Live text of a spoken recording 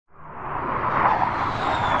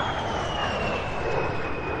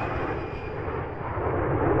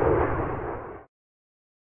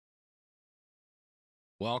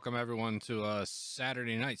Welcome everyone to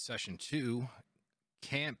Saturday night session 2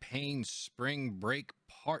 campaign spring break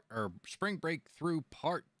spring breakthrough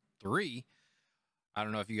part 3. I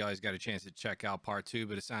don't know if you guys got a chance to check out part 2,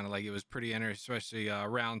 but it sounded like it was pretty interesting, especially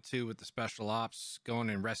round 2 with the special ops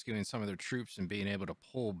going and rescuing some of their troops and being able to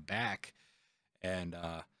pull back and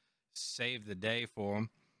save the day for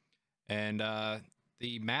them. And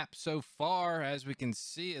the map so far, as we can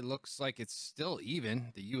see, it looks like it's still even.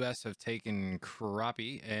 The US have taken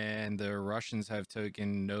Krapi and the Russians have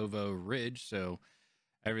taken Novo Ridge, so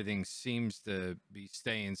everything seems to be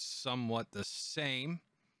staying somewhat the same.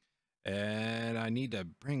 And I need to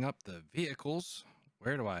bring up the vehicles.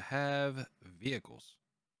 Where do I have vehicles?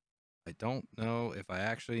 I don't know if I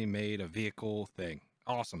actually made a vehicle thing.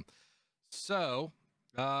 Awesome. So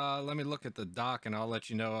let me look at the dock and I'll let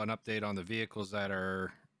you know an update on the vehicles that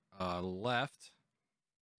are left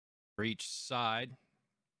for each side.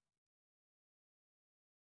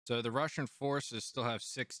 So the Russian forces still have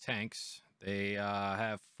 6 tanks. They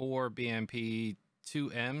have 4 BMP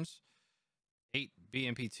 2Ms, 8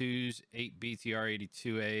 BMP 2s, 8 BTR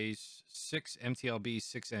 82As, 6 MTLBs,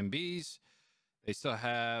 6 MBs. They still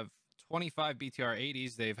have 25 BTR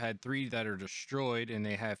 80s. They've had 3 that are destroyed, and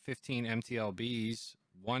they have 15 MTLBs,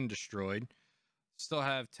 1 destroyed. Still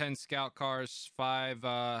have 10 scout cars, 5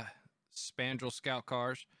 Spandrel scout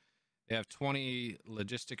cars. They have 20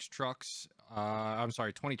 logistics trucks.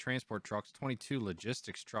 20 transport trucks, 22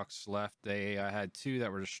 logistics trucks left. They had 2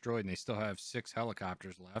 that were destroyed, and they still have 6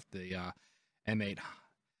 helicopters left. The M8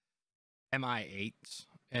 MI8s.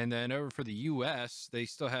 And then over for the US, they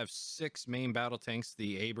still have 6 main battle tanks,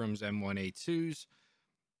 the Abrams M1A2s.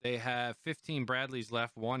 They have 15 Bradleys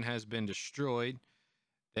left. 1 has been destroyed.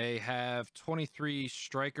 They have 23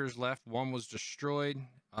 Strikers left. 1 was destroyed.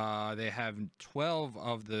 They have 12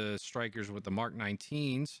 of the Strikers with the Mark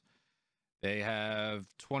 19s. They have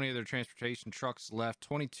 20 of their transportation trucks left.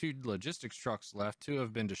 22 logistics trucks left. 2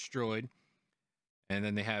 have been destroyed. And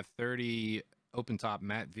then they have 30 open top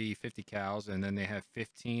Mat V 50 cals, and then they have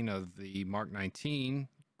 15 of the Mark 19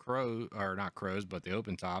 not crows, but the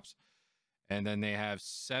open tops. And then they have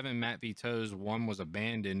 7 Mat V tows. 1 was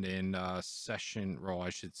abandoned in part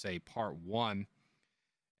 1.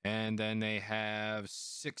 And then they have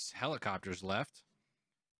 6 helicopters left.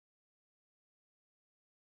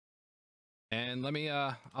 And let me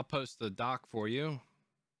I'll post the doc for you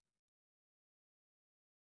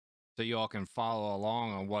so you all can follow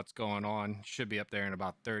along on what's going on. Should be up there in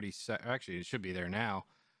about 30 seconds. Actually, it should be there now.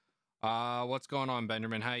 What's going on,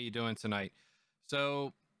 Benjamin? How you doing tonight?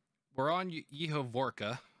 So we're on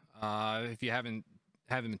Yehovorka. If you haven't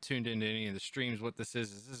tuned into any of the streams, what this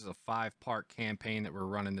is a 5-part campaign that we're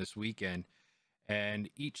running this weekend. And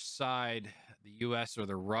each side, the US or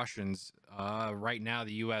the Russians, right now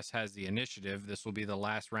the US has the initiative. This will be the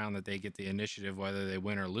last round that they get the initiative, whether they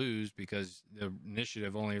win or lose, because the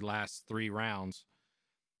initiative only lasts 3 rounds.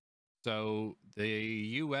 So the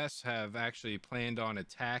US have actually planned on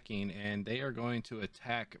attacking, and they are going to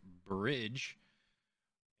attack Bridge.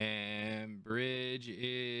 And Bridge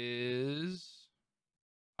is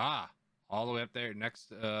all the way up there next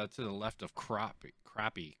to the left of Crappy,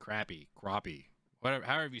 whatever,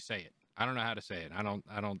 however you say it. I don't know how to say it. I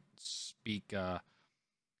don't speak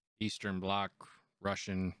Eastern Bloc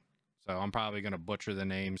Russian, so I'm probably going to butcher the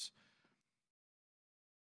names.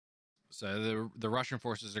 So the Russian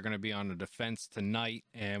forces are going to be on the defense tonight,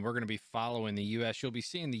 and we're going to be following the U.S. You'll be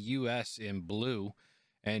seeing the U.S. in blue,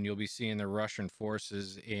 and you'll be seeing the Russian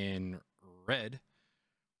forces in red.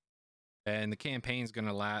 And the campaign's going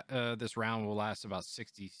to last, this round will last about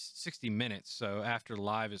 60 minutes. So after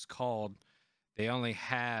live is called, they only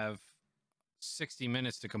have 60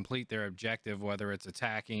 minutes to complete their objective, whether it's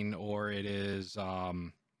attacking or it is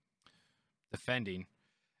defending.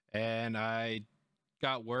 And I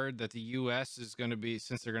got word that the U.S. is going to be,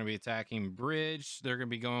 since they're going to be attacking Bridge, they're going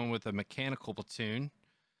to be going with a mechanical platoon.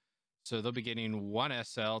 So they'll be getting 1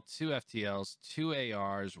 SL, 2 FTLs, 2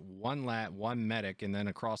 ARs, 1 LAT, 1 medic, and then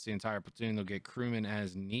across the entire platoon, they'll get crewmen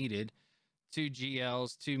as needed, 2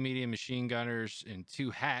 GLs, 2 medium machine gunners, and 2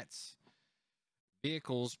 hats.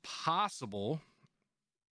 Vehicles possible.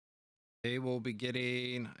 They will be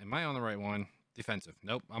getting, am I on the right one? Defensive.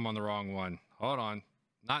 Nope, I'm on the wrong one. Hold on.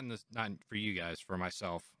 Not for you guys, for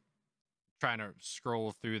myself. Trying to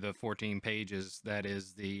scroll through the 14 pages. That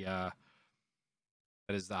is the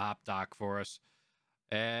op doc for us.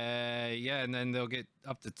 Yeah, and then they'll get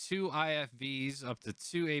up to 2 IFVs, up to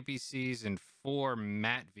 2 APCs, and 4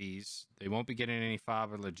 MATVs. They won't be getting any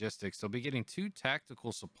FOB or logistics. They'll be getting 2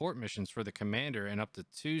 tactical support missions for the commander, and up to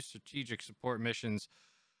 2 strategic support missions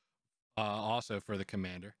also for the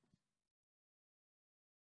commander.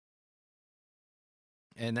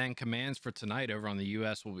 And then commands for tonight over on the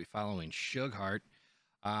US will be following Shughart.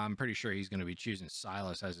 I'm pretty sure he's going to be choosing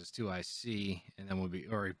Silas as his 2IC, and then we'll be,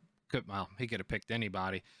 or he could have picked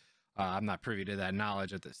anybody. I'm not privy to that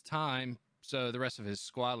knowledge at this time. So the rest of his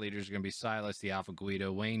squad leaders are going to be Silas, the Alpha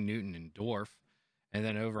Guido, Wayne Newton, and Dorf. And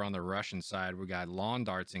then over on the Russian side, we got Lawn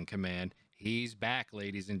Darts in command. He's back,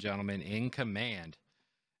 ladies and gentlemen, in command.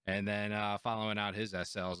 And then following out his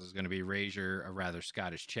SLs is going to be Razor, a rather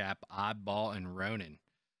Scottish chap, Oddball, and Ronan.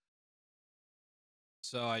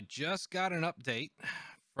 So I just got an update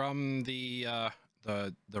from the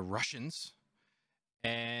Russians,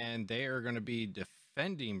 and they are going to be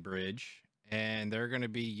defending Bridge, and they're going to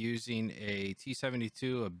be using a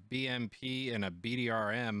T-72, a BMP, and a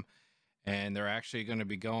BDRM, and they're actually going to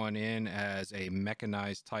be going in as a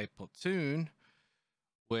mechanized type platoon,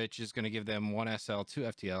 which is going to give them 1 SL, 2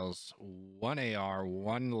 FTLs, 1 AR,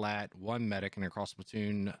 1 LAT, 1 medic, and across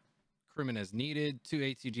platoon crewmen as needed, 2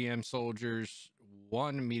 ATGM soldiers,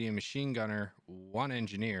 1 medium machine gunner, 1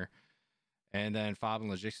 engineer, and then FOB and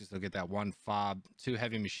logistics, they'll get that 1 FOB, 2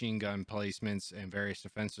 heavy machine gun placements, and various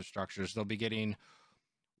defensive structures. They'll be getting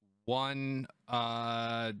 1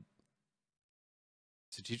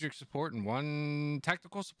 strategic support and 1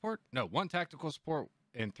 tactical support. No, 1 tactical support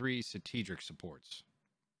and 3 strategic supports.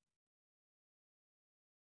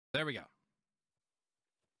 There we go.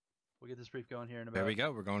 We'll get this brief going here in about. There we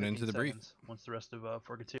go. We're going into the brief. Once the rest of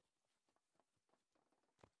Fortitude.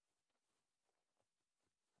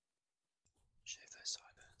 Shave those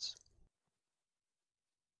sideburns.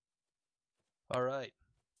 All right.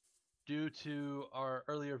 Due to our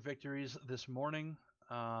earlier victories this morning,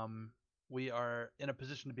 we are in a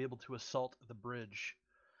position to be able to assault the bridge.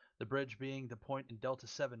 The bridge being the point in Delta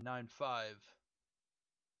 795.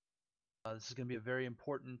 This is going to be a very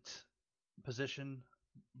important position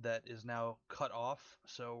that is now cut off.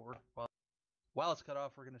 So while it's cut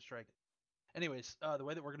off, we're going to strike it. Anyways, the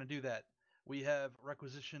way that we're going to do that, we have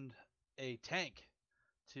requisitioned a tank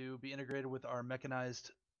to be integrated with our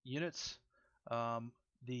mechanized units.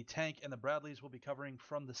 The tank and the Bradleys will be covering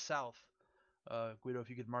from the south. Guido,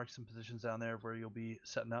 if you could mark some positions down there where you'll be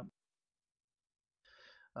setting up.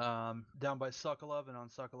 Down by Sokolov and on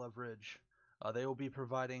Sokolov Ridge. They will be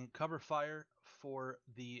providing cover fire for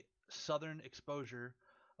the southern exposure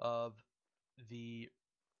of the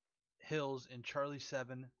hills in Charlie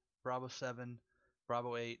 7, Bravo 7,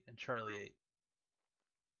 Bravo 8, and Charlie 8.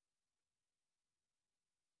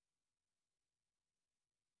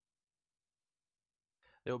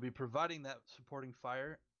 They will be providing that supporting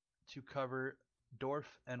fire to cover Dorf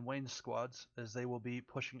and Wayne's squads as they will be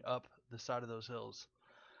pushing up the side of those hills.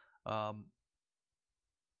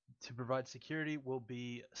 To provide security will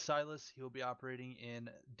be Silas. He will be operating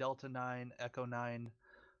in Delta 9, Echo 9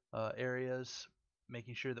 areas,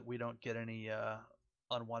 making sure that we don't get any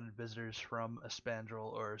unwanted visitors from a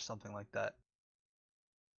spandrel or something like that.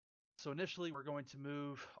 So initially, we're going to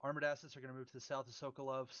move, armored assets are going to move to the south of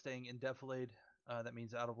Sokolov, staying in defilade. That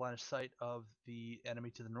means out of line of sight of the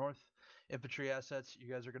enemy to the north. Infantry assets,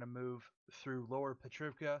 you guys are going to move through Lower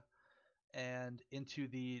Petrivka and into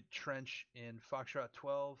the trench in Foxtrot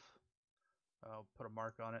 12. I'll put a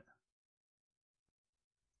mark on it.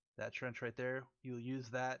 That trench right there, you'll use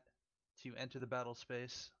that to enter the battle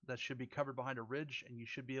space. That should be covered behind a ridge, and you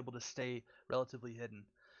should be able to stay relatively hidden.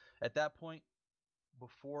 At that point,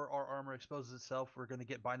 before our armor exposes itself, we're going to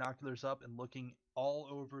get binoculars up and looking all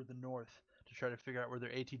over the north to try to figure out where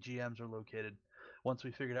their ATGMs are located. Once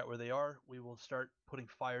we figured out where they are, we will start putting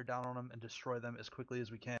fire down on them and destroy them as quickly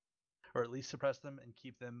as we can, or at least suppress them and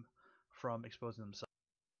keep them from exposing themselves.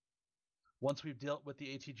 Once we've dealt with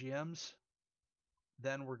the ATGMs,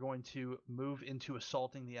 then we're going to move into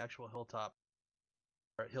assaulting the actual hilltop,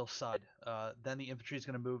 or hillside. Then the infantry is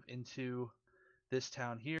going to move into this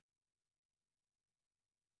town here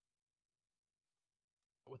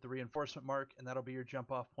with the reinforcement mark, and that'll be your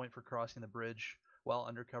jump-off point for crossing the bridge while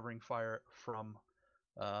under covering fire from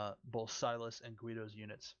both Silas and Guido's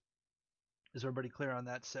units. Is everybody clear on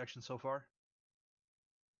that section so far?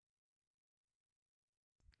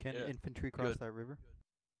 Can infantry cross that river?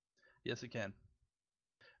 Yes, it can.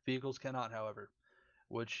 Vehicles cannot, however,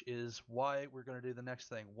 which is why we're going to do the next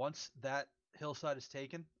thing. Once that hillside is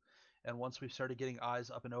taken, and once we've started getting eyes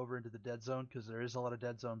up and over into the dead zone, because there is a lot of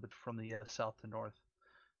dead zone, but from the south to north,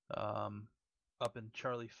 up in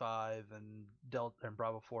Charlie 5 and Delta and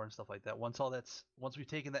Bravo 4 and stuff like that. Once we've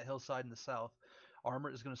taken that hillside in the south,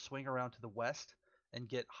 armor is going to swing around to the west and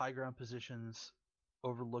get high ground positions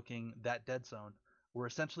overlooking that dead zone. We're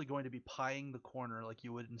essentially going to be pieing the corner like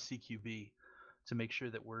you would in CQB to make sure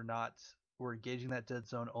that we're engaging that dead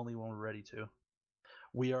zone only when we're ready to.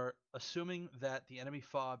 We are assuming that the enemy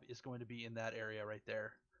fob is going to be in that area right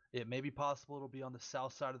there. It may be possible it'll be on the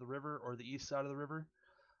south side of the river or the east side of the river.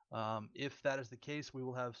 If that is the case, we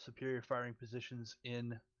will have superior firing positions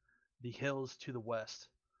in the hills to the west.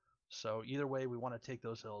 So either way, we want to take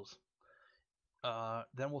those hills.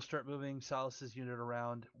 Then we'll start moving Silas's unit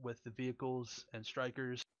around with the vehicles and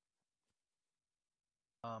strikers.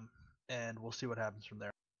 And we'll see what happens from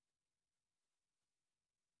there.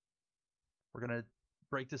 We're going to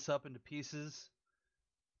break this up into pieces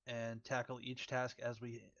and tackle each task as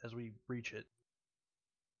we reach it.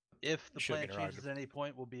 If the plan changes at any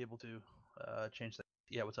point, we'll be able to change that.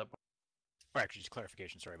 Yeah, what's up? Or actually, just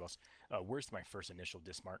clarification. Sorry, boss. Where's my first initial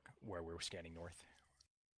dismark where we're scanning north?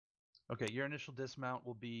 Okay, your initial dismount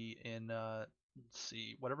will be in, let's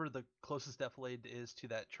see, whatever the closest defilade is to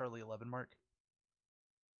that Charlie 11 mark.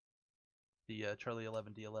 The Charlie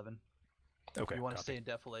 11 D11. Okay. You want to stay in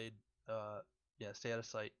defilade, yeah, stay out of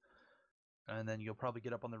sight. And then you'll probably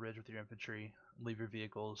get up on the ridge with your infantry, leave your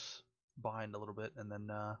vehicles behind a little bit, and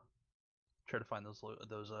then try to find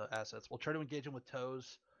those assets. We'll try to engage them with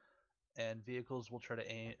tows, and vehicles we'll try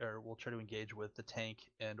to engage with the tank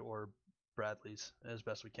and or Bradleys as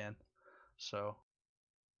best we can. So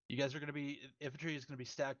you guys are going to be, infantry is going to be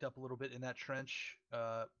stacked up a little bit in that trench,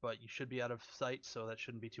 but you should be out of sight, so that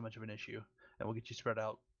shouldn't be too much of an issue, and we'll get you spread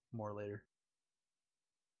out more later.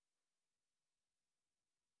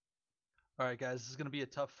 All right, guys, this is going to be a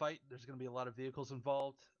tough fight. There's going to be a lot of vehicles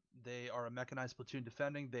involved. They are a mechanized platoon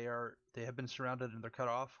defending. They have been surrounded and they're cut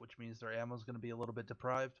off, which means their ammo is going to be a little bit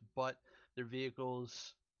deprived, but their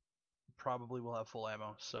vehicles probably will have full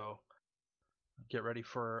ammo. So get ready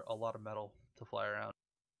for a lot of metal to fly around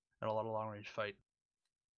and a lot of long-range fight.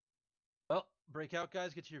 Well, break out,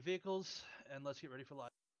 guys. Get to your vehicles, and let's get ready for live.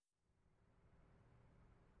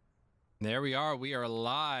 There we are. We are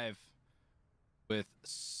live with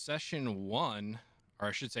session 1, or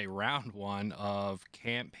I should say round 1 of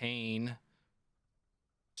campaign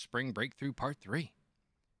Spring Breakthrough Part 3.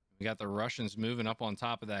 We got the Russians moving up on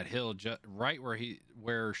top of that hill, right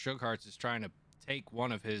where Shughhearts is trying to take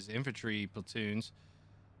one of his infantry platoons.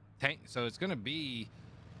 So it's going to be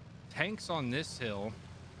tanks on this hill,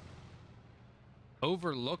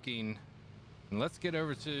 overlooking. And let's get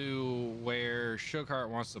over to where Shughheart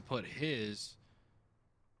wants to put his.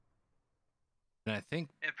 And I think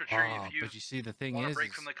infantry. But you see, the thing is,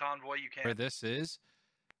 break from the convoy, you can. Where this is,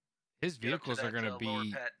 his vehicles are going to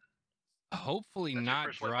be hopefully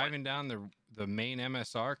not driving down the main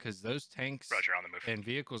MSR, because those tanks on the move. and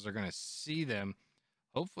vehicles are going to see them.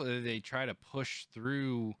 Hopefully they try to push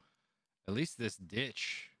through at least this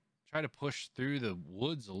ditch, try to push through the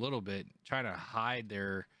woods a little bit, try to hide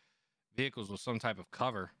their vehicles with some type of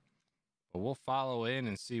cover. But we'll follow in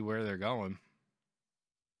and see where they're going.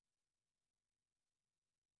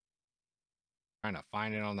 Trying to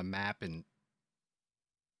find it on the map and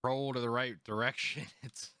roll to the right direction.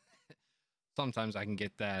 It's sometimes I can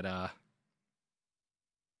get that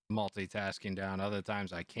multitasking down, other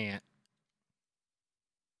times I can't.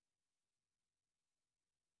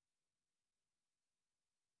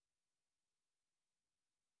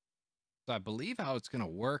 So I believe how it's going to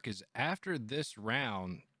work is after this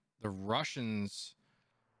round, the Russians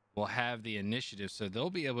will have the initiative, so they'll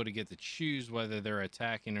be able to get to choose whether they're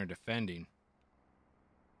attacking or defending.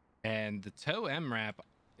 And the TOW MRAP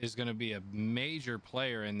is going to be a major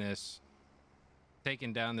player in this,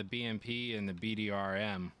 taking down the BMP and the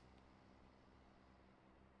BDRM.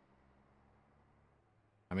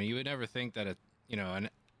 I mean, you would never think that an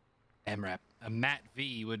MRAP, a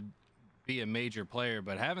MAT-V would be a major player,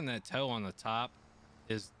 but having that TOW on the top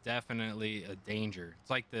is definitely a danger.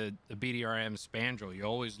 It's like the BDRM spandrel. You're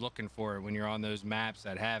always looking for it when you're on those maps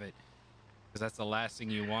that have it, because that's the last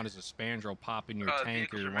thing you want is a spandrel popping your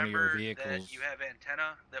tank or one of your vehicles. That you have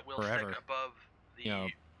antenna that will forever. stick above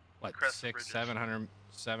the what, crest of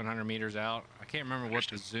 700 meters out. I can't remember what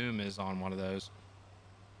the zoom is on one of those.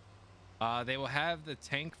 They will have the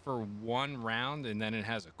tank for 1 round, and then it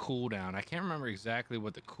has a cooldown. I can't remember exactly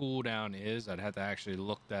what the cooldown is. I'd have to actually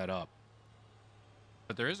look that up.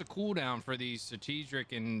 But there is a cooldown for these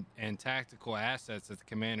strategic and tactical assets that the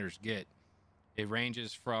commanders get. It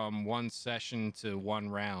ranges from 1 session to 1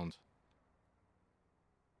 round.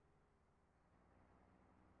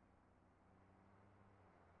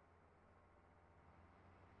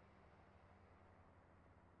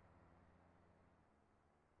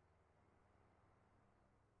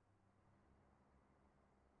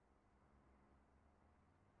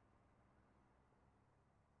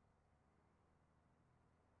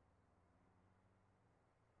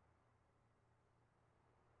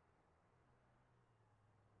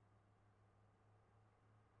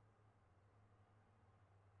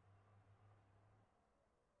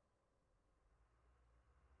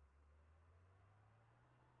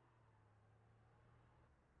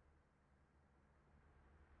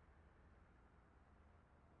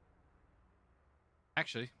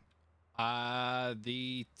 Actually,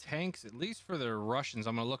 the tanks, at least for the Russians,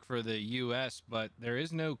 I'm gonna look for the U.S., but there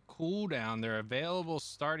is no cooldown. They're available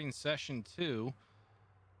starting session 2,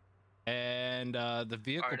 and the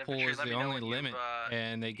vehicle Alright, pool infantry, is let the me know only when limit, you've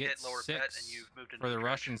and they get hit lower pet and 6 you've moved into for the trench.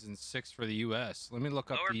 Russians and 6 for the U.S. Let me look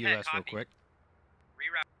up Lower the pet, U.S. real copy. quick.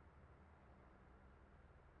 Reroute.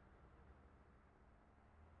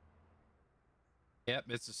 Yep,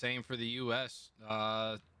 it's the same for the U.S.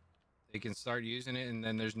 They can start using it, and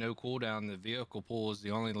then there's no cooldown. The vehicle pool is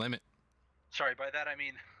the only limit. Sorry, by that I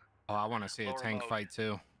mean Oh, I want to see a lower tank mode. fight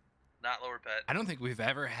too. not lower pet. I don't think we've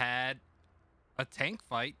ever had a tank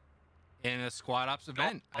fight in a squad ops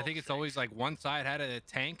event. I think it's always like one side had a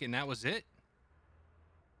tank and that was it.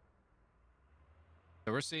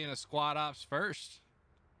 So we're seeing a squad ops first.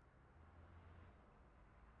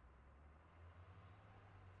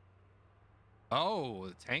 Oh,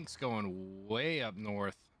 the tank's going way up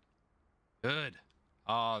north. Good.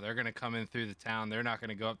 Oh, they're going to come in through the town. They're not going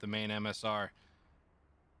to go up the main MSR.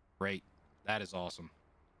 Great. That is awesome.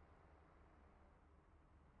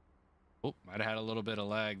 Oh, might have had a little bit of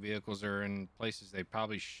lag. Vehicles are in places they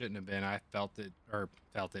probably shouldn't have been. I felt it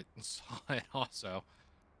and saw it also.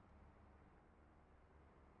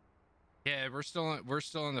 Yeah, we're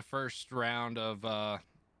still in the first round of part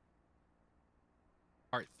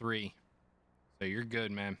 3. So you're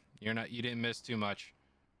good, man. You didn't miss too much.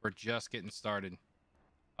 We're just getting started.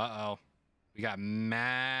 Uh-oh. We got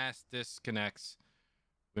mass disconnects.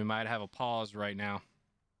 We might have a pause right now.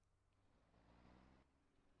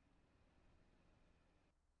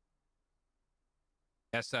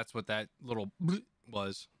 Guess that's what that little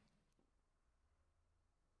was.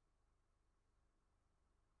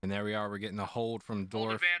 And there we are. We're getting a hold from Dorf.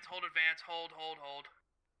 Hold advance, hold advance, hold.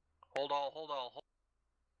 Hold all.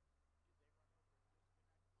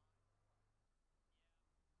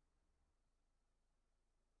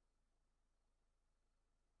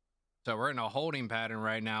 So we're in a holding pattern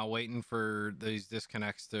right now, waiting for these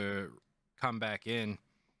disconnects to come back in.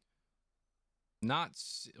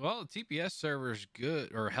 Well, TPS server's good,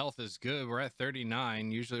 or health is good. We're at 39.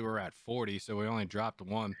 Usually we're at 40, so we only dropped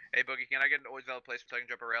 1. Hey, Boogie, can I get an always valid placement so I can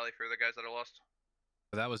jump a rally for the guys that are lost?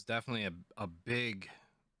 So that was definitely a big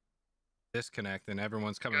disconnect, and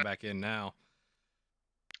everyone's coming back in now.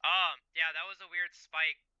 Yeah, that was a weird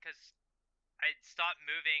spike because I stopped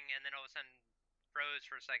moving and then all of a sudden froze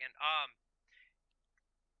for a second.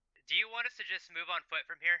 Do you want us to just move on foot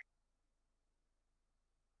from here?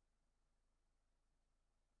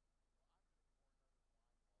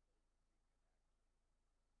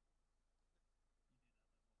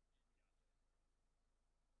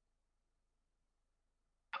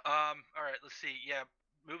 All right, let's see. Yeah,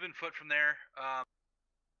 moving foot from there. Are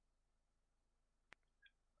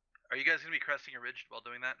you guys gonna be cresting a ridge while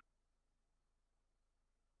doing that?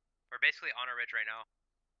 We're basically on a ridge right now.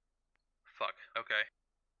 Fuck. Okay.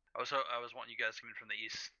 I was wanting you guys coming from the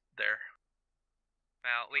east there.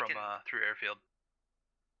 Well, we from can. Through airfield.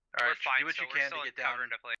 All right, We're fine. do what So you we're can still to in get cover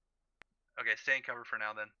down. to play. Okay, stay in cover for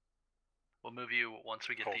now then. We'll move you once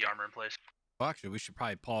we get the armor in place. Well, actually, we should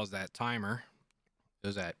probably pause that timer. It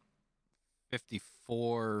was at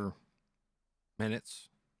 54 minutes.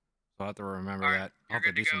 So I'll have to remember All right, that. I'll have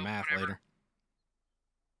to do some math later.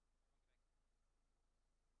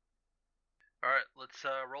 All right, let's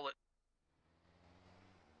roll it.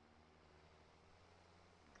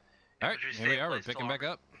 All right, Infantry, here we stay in are. We're place till picking back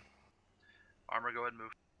armor. up. Armor, go ahead and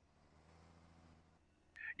move.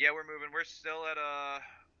 Yeah, we're moving. We're still at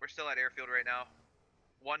airfield right now.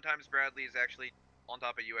 1 times Bradley is actually on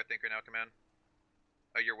top of you, I think, right now, command.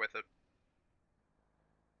 Oh, you're with it.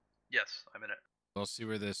 Yes, I'm in it. We'll see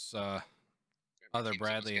where this other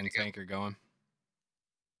Bradley and tank are going.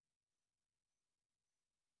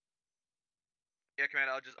 Yeah, command.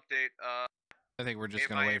 I'll just update. I think we're just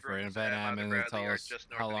going to wait for an event admin to tell us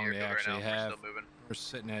how long they actually have. We're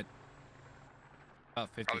sitting at about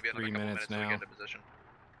 53 minutes now. To get into position.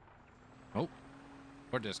 Oh,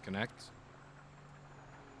 or disconnect.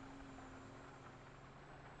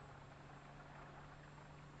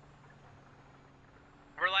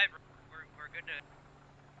 We're live. We're good to.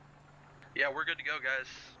 Yeah, we're good to go, guys.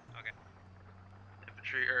 Okay.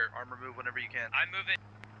 Infantry or armor, move whenever you can. I'm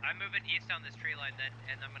moving east down this tree line then,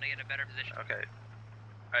 and I'm gonna get a better position. Okay.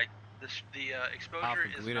 The exposure Alpha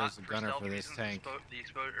is Guido's not the for gunner stealth for this reasons. tank. The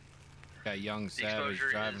exposure. Got young The Savage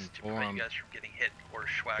exposure driving is to for prevent him. you guys from getting hit or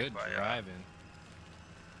schwacked Good by driving.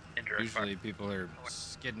 indirect Usually fire. people are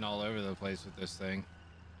skidding all over the place with this thing.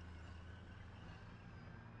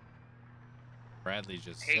 Bradley's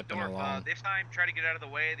just Hey, zipping Dorf, along. this time try to get out of the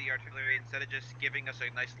way of the artillery instead of just giving us a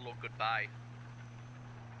nice little goodbye.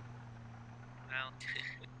 Island.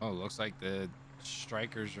 Oh, looks like the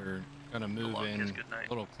strikers are gonna move luck, in kiss, good night. a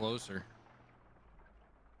little closer.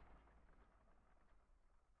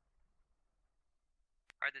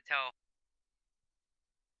 Hard to tell.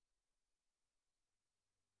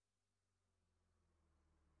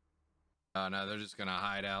 No, they're just gonna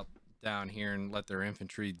hide out down here and let their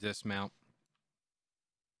infantry dismount.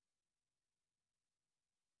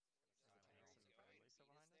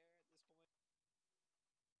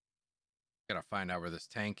 Gotta find out where this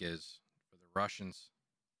tank is for the Russians.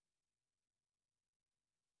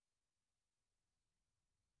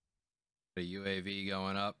 The UAV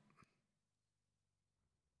going up.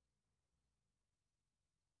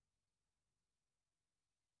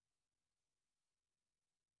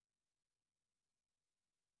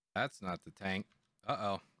 That's not the tank.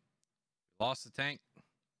 Uh-oh. Lost the tank.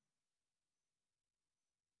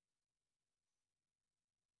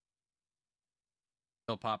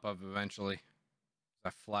 He'll pop up eventually. I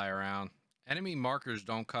fly around. Enemy markers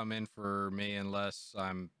don't come in for me unless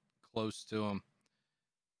I'm close to them.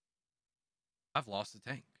 I've lost the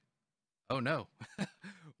tank. Oh no.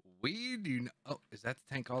 We do not. Oh, is that the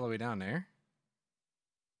tank all the way down there?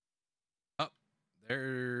 Oh,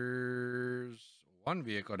 there's one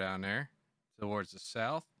vehicle down there towards the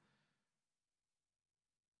south.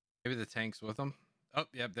 Maybe the tank's with them. Oh,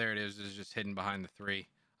 yep, there it is. It's just hidden behind the 3.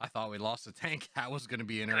 I thought we lost the tank. That was going to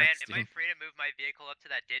be Command, interesting. am I free to move my vehicle up to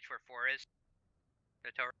that ditch where 4 is?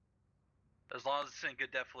 The tower. As long as it's in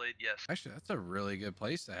good depth lead, yes. Actually, that's a really good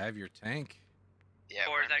place to have your tank. Yeah,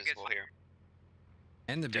 Or we're is that good invisible here.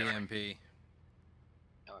 And the Different. BMP.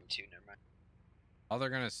 No, I'm 2, never mind. All they're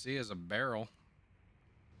going to see is a barrel.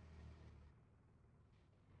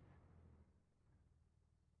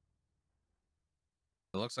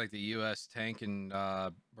 It looks like the U.S. tank and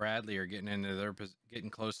Bradley are getting into their getting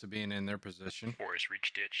close to being in their position. 4 is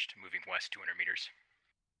reach ditched, moving west 200 meters.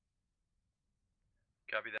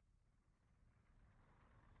 Copy that.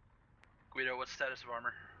 Guido, what's status of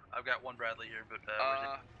armor? I've got 1 Bradley here, but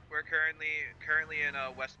we're currently in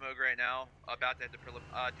West Moog right now. About to head to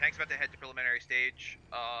tank's about to head to preliminary stage.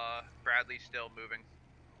 Bradley's still moving.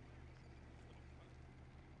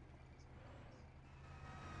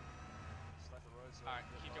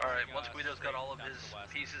 Alright, once Guido's got all of his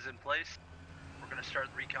pieces in place, we're going to start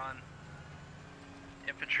the recon.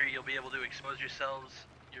 Infantry, you'll be able to expose yourselves,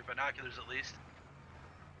 your binoculars at least.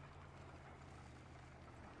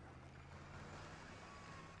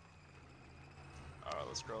 Alright,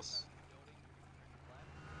 let's cross.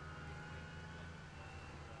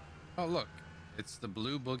 Oh, look. It's the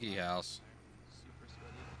blue boogie house.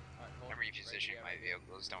 I'm repositioning my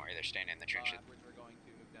vehicles. Don't worry, they're staying in the trenches. We're going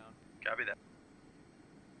to move down. Copy that.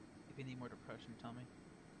 If you need more depression, tell me.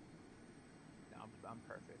 No, I'm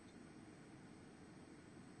perfect.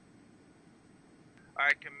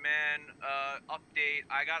 Alright, command, update.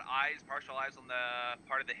 I got partial eyes on the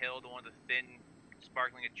part of the hill, the one with the thin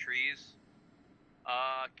sparkling of trees.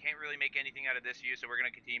 Can't really make anything out of this view, so we're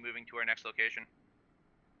gonna continue moving to our next location.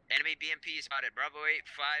 Enemy BMP spotted. Bravo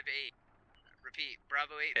 858. Repeat.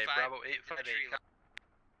 Bravo 858. Okay, Bravo 858.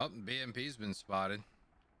 Oh, BMP's been spotted.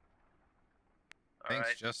 Alright.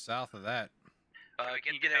 Tank's just south of that.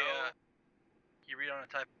 Can you get a, you read on a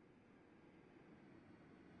type?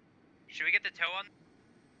 Should we get the tow on?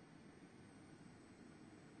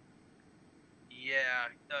 Yeah,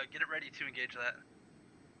 get it ready to engage that.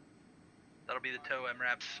 That'll be the tow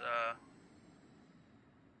MRAPs,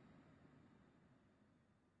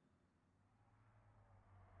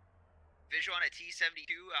 Visual on a T-72,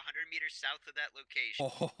 100 meters south of that location.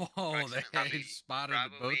 Oh, they spotted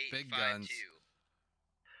both big guns.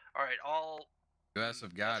 Alright, all... US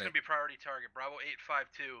have got that's it. gonna be priority target, Bravo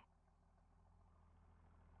 852.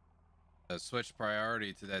 Switch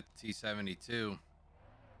priority to that T-72.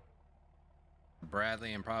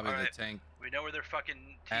 Bradley and probably the tank. We know where their fucking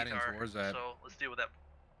teeth heading are, towards that. so let's deal with that.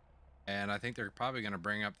 And I think they're probably going to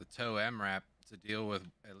bring up the tow MRAP to deal with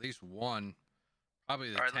at least one. Probably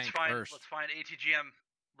the tank first. Let's find ATGM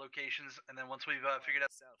locations, and then once we've figured out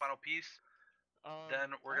the final piece,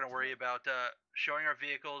 then we're going to worry about showing our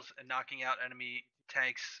vehicles and knocking out enemy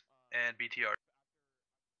tanks and BTR.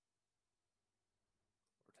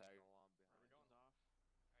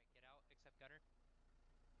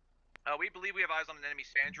 We believe we have eyes on an enemy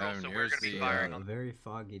spandrel, so we're going to be firing on. A very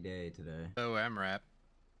foggy day today. Tow MRAP.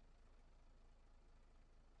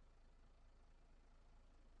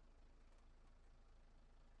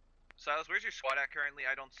 Silas, where's your squad at currently?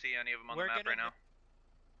 I don't see any of them on the map right now.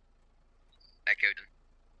 Echo.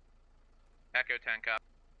 Echo 10, cop.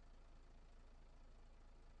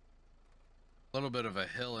 A little bit of a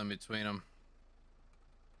hill in between them.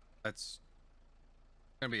 That's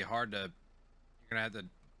gonna be hard to. You're gonna have to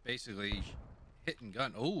basically hit and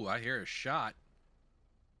gun. Oh, I hear a shot.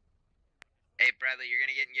 Hey, Bradley, you're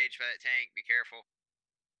gonna get engaged by that tank. Be careful.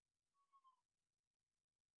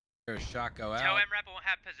 I hear a shot go Tow out. MREP won't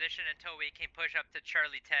have position until we can push up to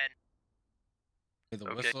Charlie 10. The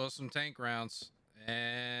Okay. whistle of some tank rounds,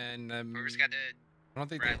 and Whoever's got the I don't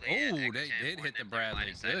think Bradley they. at Oh, they exit 10, did warn hit the them they're line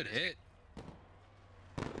Bradley. of sight of Good this hit.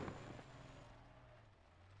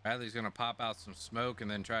 Bradley's gonna pop out some smoke and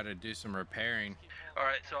then try to do some repairing. All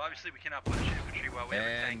right, so obviously we cannot push infantry while we have a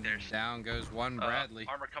tank And there. down goes one Bradley.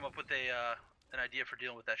 Armor, come up with an idea for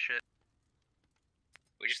dealing with that shit.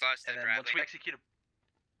 We just lost And that then Bradley. once we execute a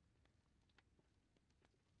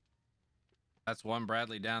That's one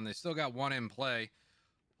Bradley down. They still got one in play,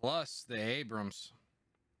 plus the Abrams.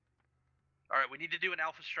 All right, we need to do an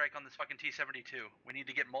alpha strike on this fucking T-72. We need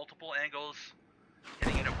to get multiple angles,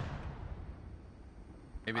 hitting it.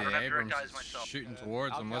 Maybe I don't the have direct Abrams eyes is myself. shooting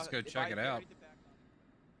towards them. Let's go check it out.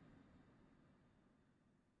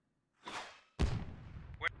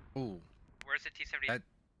 Ooh, Where's the T-72?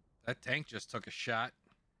 that tank just took a shot.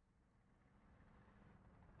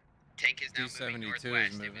 Tank is now moving T-72 is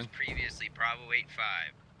northwest. It was moving. previously Bravo 85.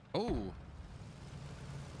 Oh,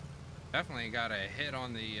 definitely got a hit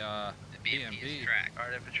on the The BMP BMP. is tracked. All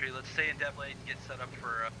right, infantry, let's stay in dev lane and get set up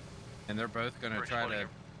for And they're both going to for try to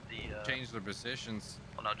exposure. change their positions.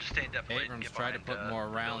 Well, no, just stay in dev lane. and Abrams get tried to behind, put more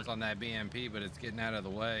the rounds building. on that BMP, but it's getting out of the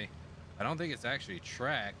way. I don't think it's actually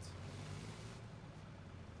tracked.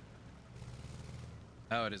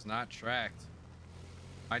 No, it is not tracked.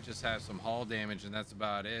 Might just have some hull damage, and that's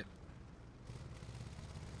about it.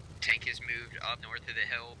 Tank has moved up north of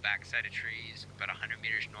the hill, backside of trees, about 100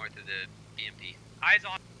 meters north of the BMP. Eyes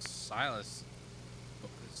on. Silas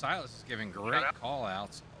is giving great out. call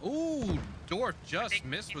outs. Ooh, Dorf just think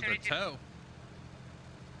missed with the T-72 toe.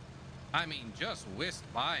 I mean, just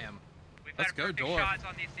whisked by him. We've Let's had go, perfect Dorf. shots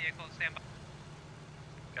on these vehicles. Stand by.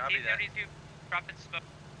 Copy that. T-72 dropping smoke.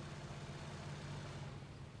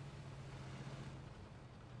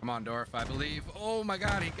 Come on, Dorf, I believe. Oh my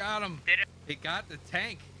God, he got him. Did it? He got the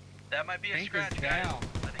tank. That might be a Tank is scratch, guys. down.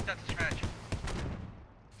 I think that's a scratch.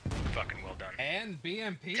 Fucking well done. And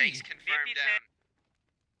BMP. Tank's confirmed BMP down.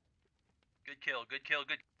 Good kill, good kill,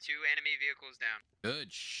 good. 2 enemy vehicles down.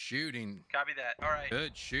 Good shooting. Copy that. All right.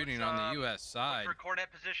 Good shooting Let's, on the U.S. Look side. for cornet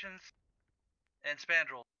positions and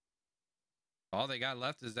spandrel. All they got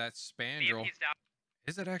left is that spandrel. BMP's down.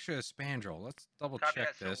 Is it actually a spandrel? Let's double Copy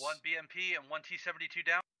check that. this. So one BMP and one T-72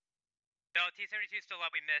 down. No, T-72 is still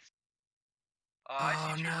up. We missed.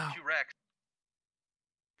 I see no. two wrecks.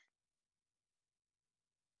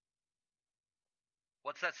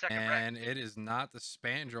 What's that second wreck? And it is not the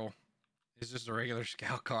spandrel. It's just a regular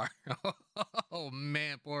scout car. Oh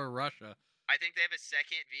man, poor Russia. I think they have a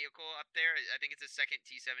second vehicle up there. I think it's a second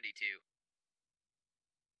T-72.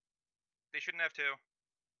 They shouldn't have 2.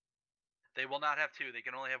 They will not have 2. They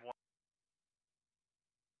can only have 1.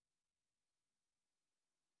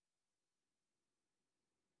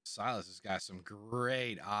 Silas has got some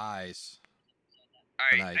great eyes. All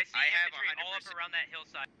right, Tonight. I see I have infantry all up 100% around that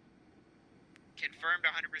hillside. confirmed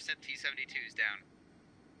 100% T-72s down.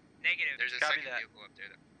 Negative. There's a Copy second that. vehicle up there.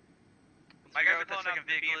 Though. My Figure guys out are what that calling out second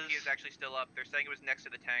the vehicle BMP is actually still up. They're saying it was next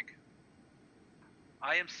to the tank.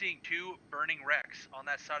 I am seeing 2 burning wrecks on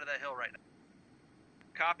that side of that hill right now.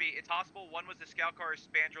 Copy. It's possible one was the scout car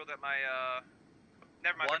spandrel that my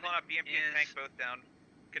Never mind. One They're calling out BMP and tank is- both down.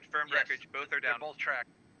 Confirmed Yes, wreckage. Both are They're down. both tracked.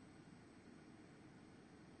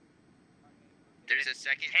 There's a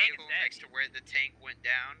second Tank is vehicle dead. next to where the tank went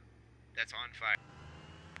down. That's on fire.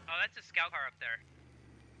 Oh, that's a scout car up there.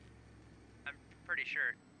 I'm pretty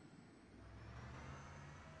sure.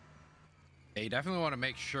 Yeah, you definitely want to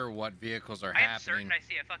make sure what vehicles are I am happening. certain I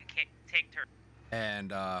see a fucking tank turret.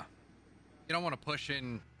 And you don't want to push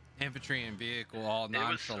in infantry and vehicle all It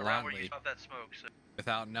was around where nonchalantly you saw that smoke. So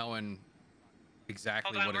without knowing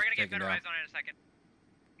exactly Hold on, what we're is gonna get taking better down. eyes on it in a second.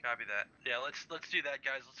 copy that. Yeah, let's do that,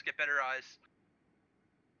 guys. Let's get better eyes.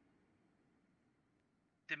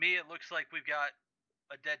 To me, it looks like we've got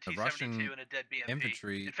a dead The T-72 Russian and a dead BMP.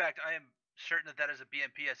 infantry- In fact, I am certain that is a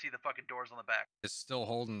BMP. I see the fucking doors on the back. Is still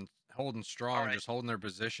holding strong, All right. just holding their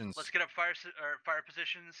positions. Let's get up fire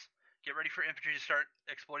positions. Get ready for infantry to start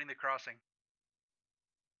exploiting the crossing.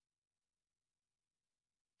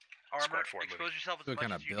 Armor, Squad 4 moving. expose yourself as What much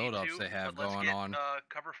kind as of you need buildups to, they have but let's going get, on.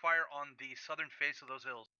 cover fire on the southern face of those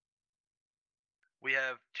hills. We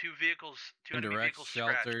have 2 vehicles, 2 enemy Indirect vehicles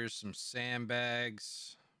scratched. shelters, some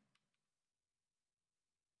sandbags.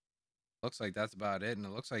 Looks like that's about it, and it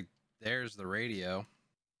looks like there's the radio.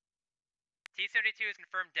 T-72 is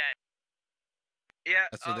confirmed dead. Yeah,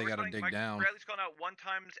 That's what they we're gotta calling- dig Mike down. Bradley's calling out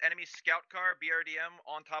 1x enemy scout car, BRDM,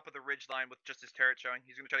 on top of the ridge line with just his turret showing.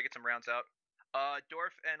 He's gonna try to get some rounds out.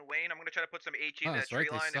 Dorf and Wayne, I'm gonna try to put some HE in that that's right, tree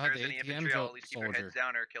they line. still If have there's the any ATM infantry, I'll at least keep their heads soldier.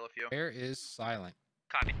 down or kill a few. Air is silent.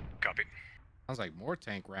 Copy. Copy. Sounds like more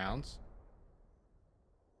tank rounds.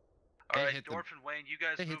 All They right, hit the- Dorf and Wayne, you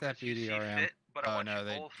guys They hit move that as you see BDRM. fit, but I Oh want no, you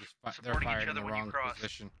they both just they're supporting each firing in other the when you wrong cross.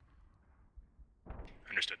 position.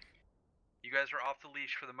 Understood. You guys are off the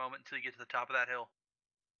leash for the moment until you get to the top of that hill.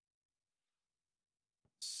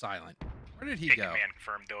 Silent. Where did he Okay, go? command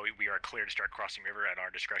confirmed, though we are clear to start crossing river at our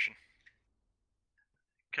discretion.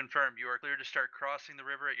 Confirmed. You are clear to start crossing the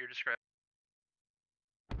river at your discretion.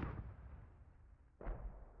 Come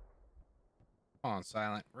on,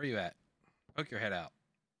 Silent. Where you at? Poke your head out.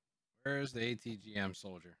 Where's the ATGM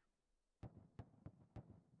soldier?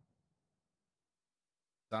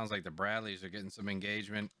 Sounds like the Bradleys are getting some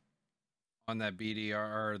engagement on that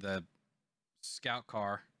BDR or the scout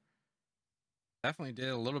car. Definitely did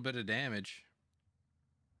a little bit of damage.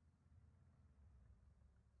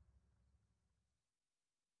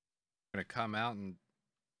 Gonna come out and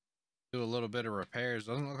do a little bit of repairs.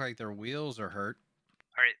 Doesn't look like their wheels are hurt.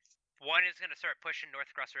 All right. One is gonna start pushing north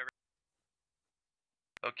across the river.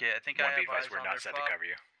 Okay, I think One, I be have eyes advised, we're on not their set fob. to cover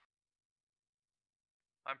you.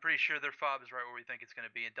 I'm pretty sure their fob is right where we think it's going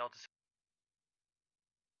to be in Delta 6.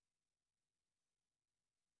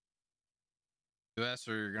 US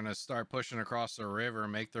are gonna start pushing across the river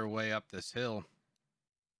and make their way up this hill.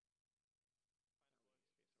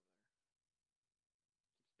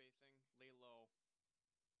 Spacing, lay low.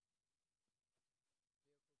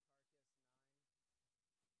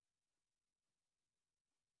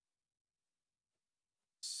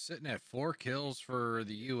 Sitting at 4 kills for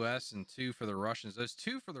the US and 2 for the Russians. Those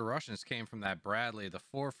 2 for the Russians came from that Bradley. The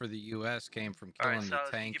 4 for the US came from All right, killing Silas,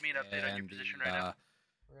 the can you tank give me an update on your and position the right now?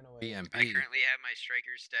 BMP. I currently have my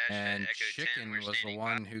strikers stashed And at Echo 10. Chicken We're was the standing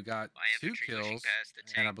one by who got my 2 infantry pushing kills, past the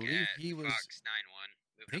and I tank believe at he was. Fox 9-1.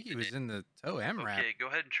 I think he was in the TOW MRAP. Okay, go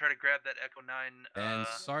ahead and try to grab that Echo 9. And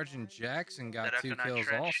Sergeant Jackson got that 2 Echo 9 kills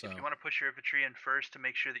trench. also. If you want to push your infantry in first to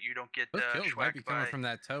make sure that you don't get Those kills might be schwacked coming by from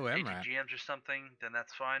that TOW MRAP. ATGMs or something, then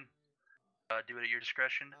that's fine. Do it at your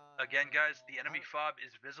discretion. Again, guys, the enemy fob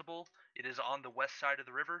is visible. It is on the west side of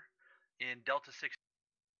the river in Delta 6.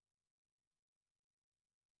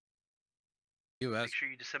 US Make sure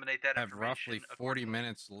you disseminate that have information roughly 40 accordingly.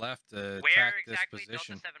 minutes left to Where attack exactly? this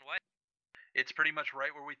position. Delta 7 what? It's pretty much right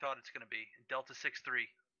where we thought it's going to be. Delta 6-3.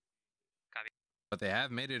 But they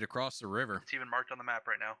have made it across the river. It's even marked on the map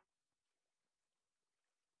right now.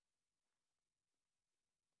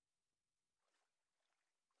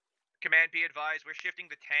 Command, be advised, we're shifting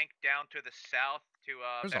the tank down to the south to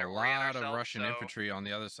There's better a orient lot of ourselves, Russian so, infantry on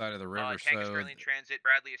the other side of the river, tank is so currently in transit.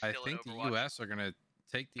 Bradley is I still think at the Overwatch. US are going to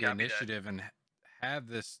take the Copy that. initiative and have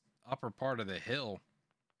this upper part of the hill.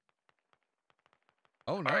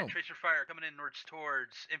 Oh no. Alright, tracer fire coming in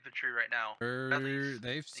towards infantry right now. Bradley's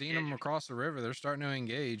They've seen them engaging. across the river. They're starting to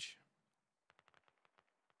engage.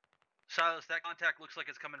 Silas, that contact looks like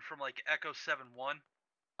it's coming from like Echo 7-1.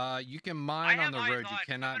 You can mine on have the eyes road. on. You I'm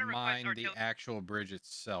cannot gonna request mine the artillery. actual bridge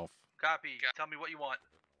itself. Copy. Tell me what you want.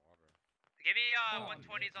 Give me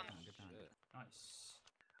 120s on. Nice.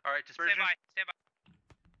 Alright, dispersion. Stand by. Stand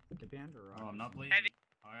by. Get behind or I'm not bleeding. Heavy.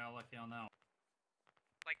 Alright, I'll let you know.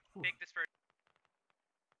 Like big dispersion.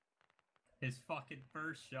 His fucking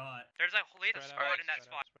first shot. There's a little Spread squad out, in that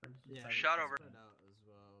spread out, spot. spread out. Yeah, Shot over. Spread out as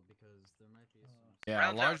well because there might be some. Yeah, Rounds a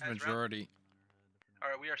out, large guys, round- majority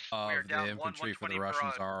Alright, we are of the down infantry for the 120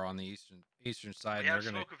 Russians per are on the eastern side. We And have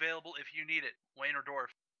they're going to smoke available if you need it. Wayne or Dorf.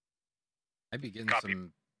 might be getting Copy.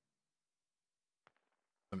 some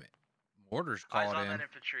orders Eyes called on in. that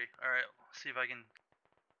infantry. Alright, let's see if I can...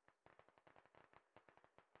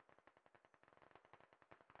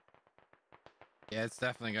 Yeah, it's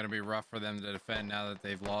definitely going to be rough for them to defend now that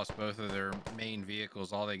they've lost both of their main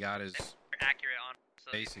vehicles. All they got is Accurate on.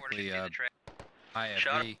 So basically, the trail.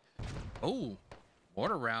 Shot. IFV. Oh,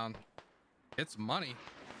 mortar round. It's money.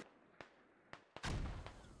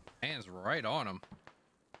 Hands right on him.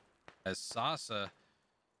 As Sasa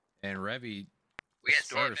and Revi We got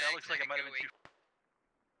disperse. That looks like it might have been too...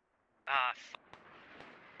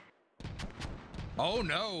 Oh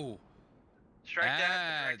no! Strike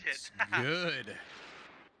that. That's Direct hit. good.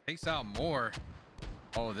 Takes out more.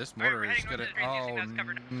 Oh, this mortar we're is heading gonna. north of the train, using Oh those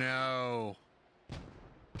covered. no!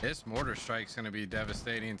 This mortar strike's gonna be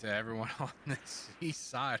devastating to everyone on this east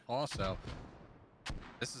side. Also,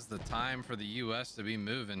 this is the time for the U.S. to be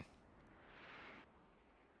moving.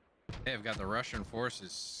 They have got the Russian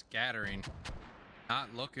forces scattering,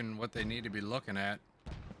 not looking what they need to be looking at.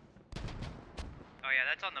 Oh yeah,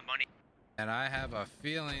 that's on the money. And I have a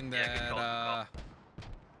feeling Yeah, good that, call,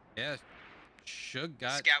 yeah, Suge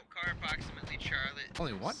got Scout car approximately Charlie.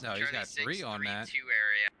 only one. No, he's got 3 on that. 2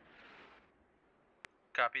 area.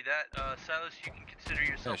 Copy that. Silas, you can consider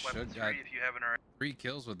yourself Yeah, weapons Suge got free if you haven't already. 3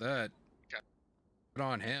 kills with that. Okay. Good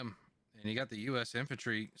on him. And you got the U.S.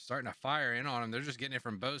 infantry starting to fire in on him. They're just getting it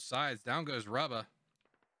from both sides. Down goes Rubba.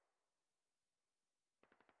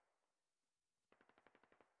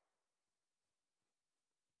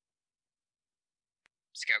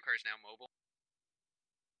 Scout car is now mobile.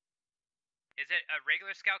 Is it a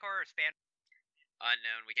regular scout car or span?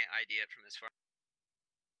 Unknown. We can't ID it from this far.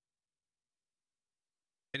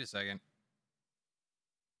 Wait a second.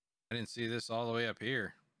 I didn't see this all the way up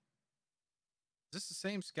here. Is this the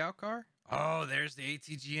same scout car? Oh, there's the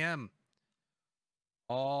ATGM.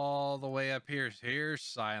 All the way up here. Here's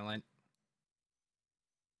Silent.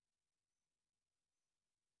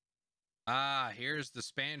 Ah, here's the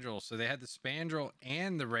Spandrel. So they had the Spandrel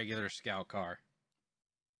and the regular scout car.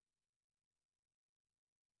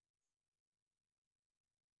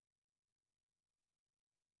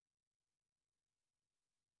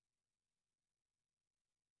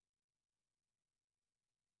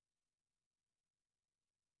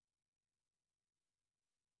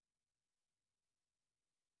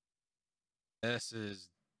 This is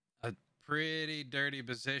a pretty dirty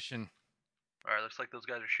position. All right, looks like those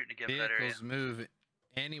guys are shooting again for that area. Vehicles move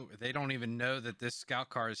anywhere. They don't even know that this scout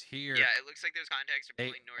car is here. Yeah, it looks like those contacts are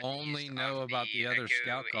They pulling northeast. only know off about the other Echo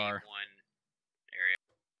scout car. 81 area.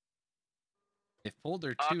 They pulled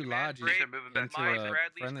their 2 Command lodges Brave, They're moving back. into Mike a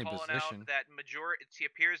Bradley's friendly calling position. out that it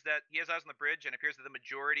appears that he has eyes on the bridge, and it appears that the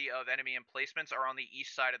majority of enemy emplacements are on the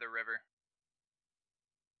east side of the river.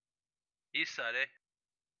 East side, eh?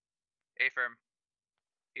 Affirm.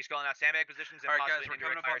 He's calling out sandbag positions and All right, possibly guys, we're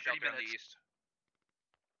an indirect coming up fire on 30 shelter on the minutes. east.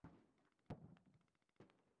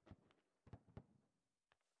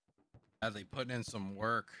 Bradley putting in some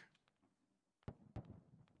work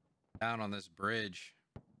down on this bridge.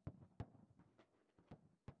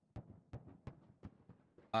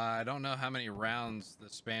 I don't know how many rounds the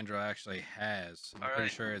Spandrel actually has. I'm pretty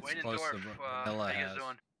sure it's Wayne and close to Dorf, what how Vanilla you guys has.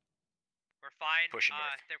 doing? We're fine. Pushing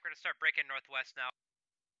north. They're gonna start breaking northwest now.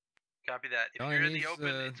 Copy that. If Only you're in the needs open,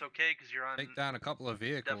 to it's okay because you're on Take down a couple of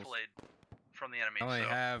vehicles. defilade from the enemy. I only so.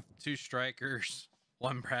 have 2 strikers,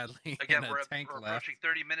 1 Bradley, Again, and we're a tank left. approaching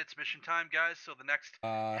 30 minutes mission time, guys. So the next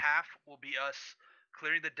half will be us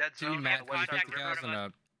clearing the dead 2 zone on Mat the west side of the river. V50s and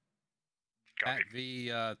a Copy. Mat V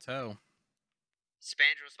tow.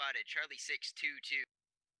 Spandrel spotted. Charlie 622.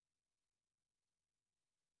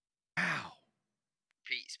 Ow.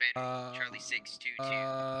 Pete Spandrel. Charlie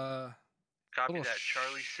 622. Copy little that.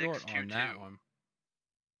 Charlie short 622. on that one.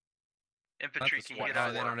 Infantry, Not the can you Spandrel. get out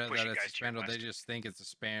They there? don't know that Pushing it's guys a to your Spandrel. They west. just think it's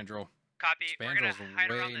a Spandrel. Copy. We're gonna Spandrel's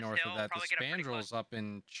hide around way this north hill. of that. The Probably get up pretty close. Spandrel's up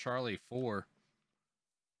in Charlie 4.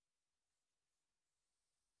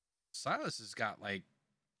 Silas has got like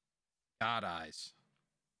God eyes.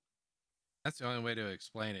 That's the only way to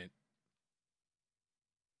explain it.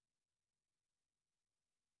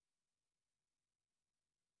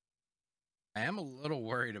 I am a little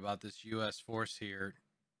worried about this U.S. force here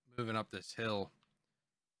moving up this hill.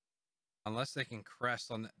 Unless they can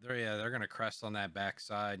crest on that. They're going to crest on that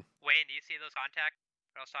backside. Wayne, do you see those contacts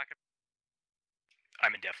I was talking?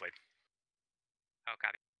 I'm in defilade. Oh,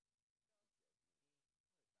 copy.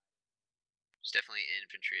 It's definitely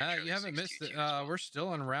infantry. at Charlie You haven't missed it. 622 as well. We're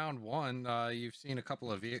still in round 1. You've seen a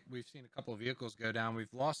couple of we've seen a couple of vehicles go down.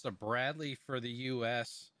 We've lost a Bradley for the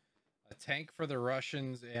U.S., a tank for the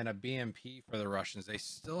Russians, and a BMP for the Russians. They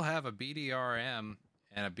still have a BDRM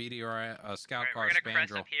and a BDRM scout car We're gonna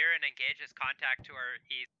crest Spandrel. up here and engage this contact to our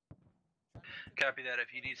east. Copy that.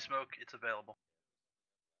 If you need smoke, it's available.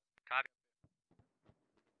 Copy.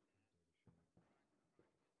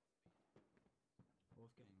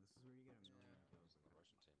 Wolfgang, this is where you get a million kills in the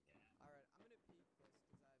Russian team. Alright, I'm gonna peek this because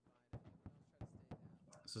I have mine. Everyone else try to stay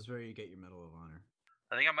down. This is where you get your Medal of Honor.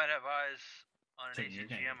 I think I might have eyes on an Chicken,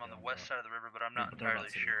 you're gonna ACGM get on the down, west bro. side of the river, but I'm not They're about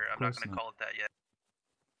entirely to. sure. Of I'm not course going to not. call it that yet.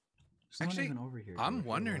 There's Actually, not even over here. I'm dude. Get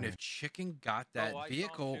wondering away. if Chicken got that I saw him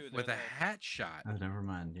vehicle too the with a other day. hat shot. Oh, never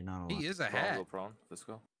mind. You're not allowed. He is a hat. prone. Let's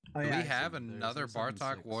go. Oh, Do yeah, we I see have him. There's another 076.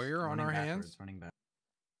 Bartok warrior on Running our backwards, hands? Running back.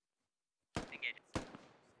 Engage.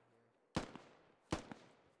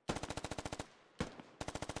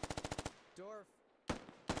 Dorf,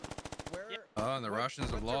 where? Oh, and the what- Russians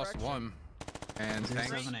have what lost direction? 1. And Two, thanks,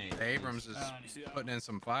 7, 8. Abrams is putting in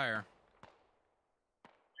some fire.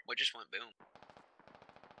 What just went boom?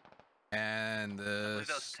 And I the believe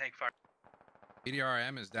that was a tank fire.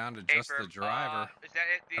 BDRM is down to just the Affirm. driver. Is that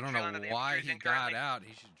it? The I don't trailer that know the why infantry's he in got currently? out.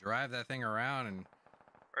 He should drive that thing around and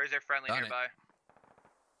Or is there friendly Done it. nearby?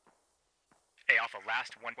 Hey, Alpha,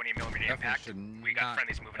 last 120mm impact. We got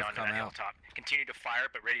friendlies moving on to that hilltop. Continue to fire,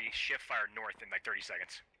 but ready to shift fire north in like 30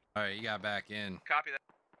 seconds. All right, you got back in. Copy that.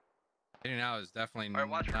 Getting out is definitely All right,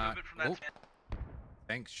 watch for not. movement from that. Oh,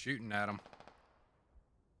 tanks shooting at him.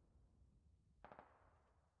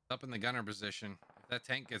 Up in the gunner position. If that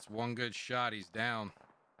tank gets one good shot, he's down.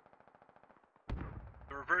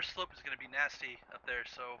 The reverse slope is going to be nasty up there,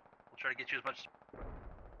 so we'll try to get you as much.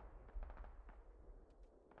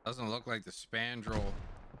 Doesn't look like the Spandrel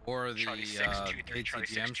or the Charlie 623, Charlie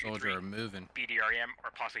ATGM 623. soldier are moving. BDRM or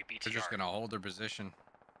possibly BTR. They're just going to hold their position.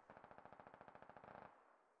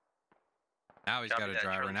 Now he's Copy got a that,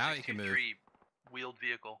 driver. Charlie Now he can move. 623, wheeled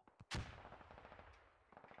vehicle.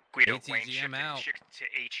 Guido, Wayne, ATGM out. shift to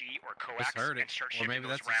HE or coax Just heard it. and start Or shipping maybe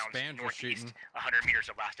those that's a rounds Spandrel northeast, shooting. 100 meters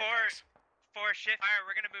of last impacts. For shift fire,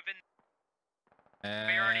 we're gonna move in.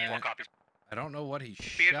 already in Four And copies. I don't know what he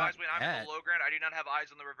Be shot advised, when I'm at. in the low ground, I do not have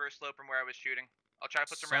eyes on the reverse slope from where I was shooting. I'll try to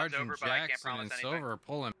put some rounds Sergeant over, but I can't Jackson promise and anything. Silver are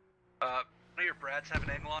pulling. One of your Brads have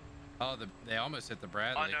an angle on. Oh, they almost hit the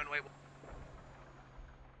Bradley. Unknown, wait.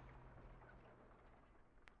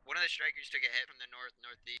 One of the strikers took a hit from the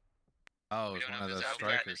northeast. Oh, We it's don't one know of if those it's Alpha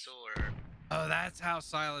strikers. missile or... Oh, that's how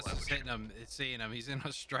Silas Well, is hitting him. It's seeing him. He's in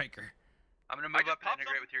a striker. I'm going to move just up and popped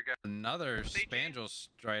integrate him. with your guy. Another CG. Spandrel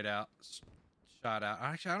shot out.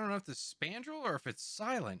 Actually, I don't know if it's Spandrel or if it's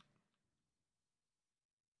silent.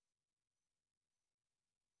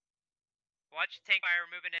 Watch tank fire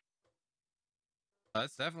moving in.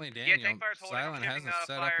 That's definitely Yeah, Daniel. tank fire's holding. I'm Silent shifting, hasn't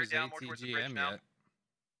set up fire his down more towards the bridge ATGM now. yet.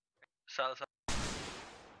 Silas,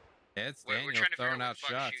 Yeah, it's We're Daniel trying to figure throwing out out what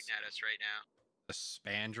the fuck's shots. shooting at us right now. The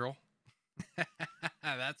Spandrel.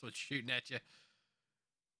 That's what's shooting at you.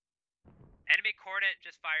 Enemy coordinate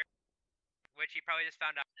just fired, which he probably just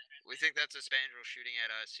found out. We think that's a Spandrel shooting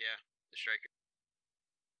at us, yeah. The striker.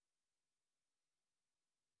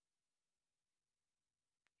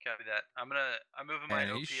 copy that. I'm moving my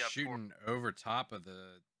And OP he's up. shooting over top of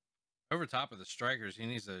the strikers. He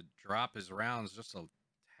needs to drop his rounds just a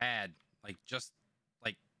tad,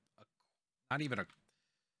 not even a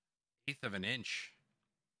eighth of an inch.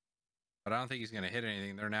 But I don't think he's going to hit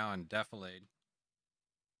anything. They're now in defilade.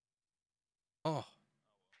 Oh.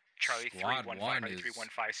 Charlie Squad 315, one Charlie is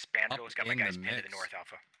 315, Spandrel has got my in the guys pinned to the mix. north,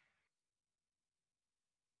 Alpha.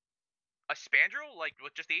 A Spandrel? Like,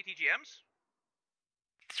 with just the ATGMs?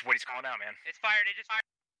 That's what he's calling out, man. It's fired. It just fired.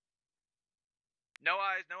 No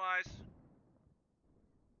eyes, no eyes.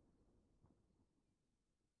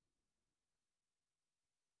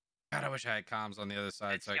 God, I wish I had comms on the other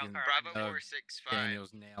side It's so I Scout can car. Bravo know 465.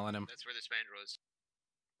 Daniel's nailing him. That's where the Spandrel is.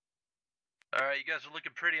 All right, you guys are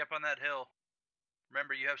looking pretty up on that hill.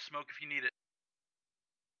 Remember, you have smoke if you need it.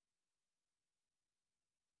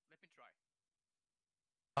 Let me try.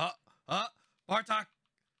 Bartok!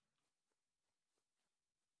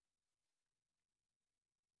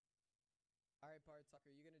 All right, Bartok,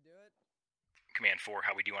 are you gonna do it? Command 4,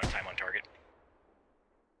 how we do on time on target?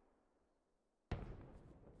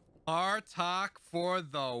 Bartok for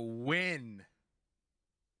the win.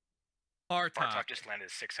 Bartok just landed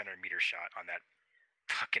a 600-meter shot on that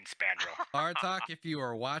fucking Spandrel. Bartok, if you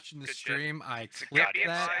are watching the Good shit. stream, I It's a clipped goddamn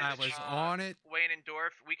that. sight. I was on it. Wayne and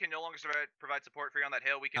Dorf, we can no longer provide support for you on that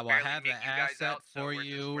hill. We I can will barely have make the you guys asset out, so for we're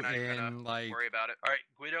you not even gonna in like worry about it. All right,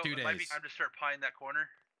 Guido, 2 it might be days. time to start pieing that corner.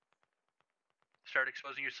 Start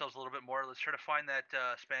exposing yourselves a little bit more. Let's try to find that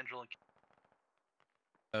Spandrel.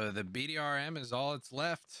 The BDRM is all it's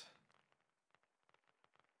left.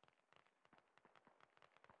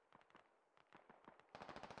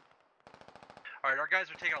 All right, our guys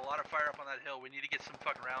are taking a lot of fire up on that hill. We need to get some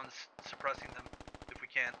fucking rounds suppressing them if we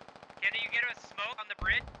can. Can you get a smoke on the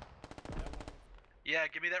bridge? Yeah,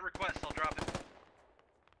 give me that request. I'll drop it.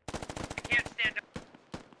 Can't stand up.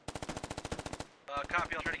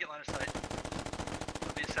 Copy. I'll try to get line of sight.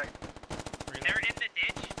 It'll be a sec. They're in the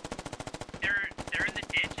ditch. They're in the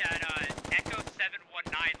ditch at Echo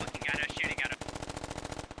 719, looking at us, shooting at us.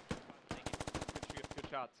 Good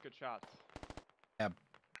shots, good shots.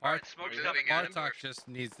 All right, smoke's Are we coming. moving at him, Bartok or- just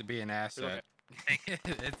needs to be an asset.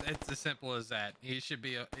 it's as simple as that. He should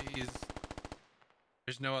be.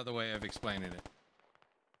 There's no other way of explaining it.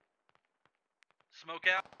 Smoke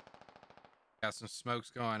out. Got some smokes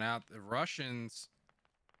going out. The Russians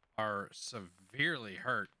are severely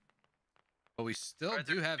hurt, but we still Alright,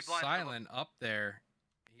 do they're have blind, Silent up there.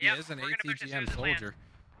 He Yep, is an we're gonna push as soon ATGM as it lands. soldier.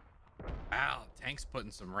 Wow, tank's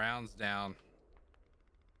putting some rounds down.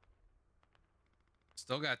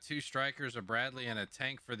 Still got 2 strikers, a Bradley, and a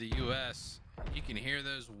tank for the U.S. You can hear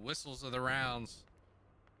those whistles of the rounds.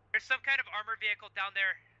 There's some kind of armor vehicle down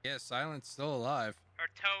there. Yeah, Silent's still alive. or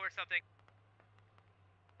tow or something.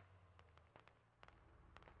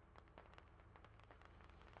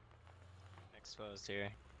 Exposed here.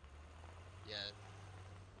 Yeah.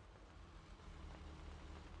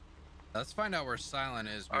 Let's find out where Silent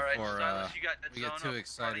is All right, before Silas, you got that we get zone too up in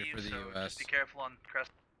front excited of you, for the so U.S. Just be careful on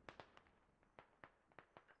crest.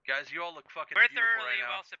 Guys, you all look fucking We're beautiful thoroughly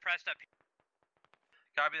right now. well suppressed up here.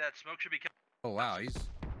 Copy that. Smoke should be. Oh wow, he's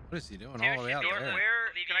what is he doing Dude, all the way out should be there?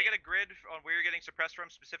 Where can I get a grid on where you're getting suppressed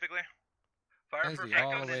from specifically? Fire Is for he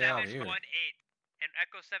all Echo the way out 718 here? and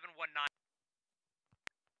Echo 719.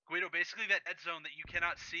 Guido, basically that dead zone that you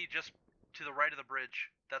cannot see just to the right of the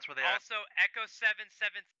bridge. That's where they are. Also, Echo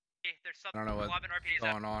 773. There's I something don't know what's lobbing RPDs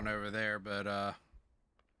up. going on over there, but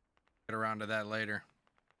get around to that later.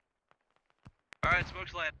 All right,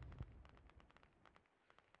 Smoke's land.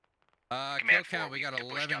 Kill count, we got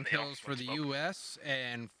 11 kills for the U.S.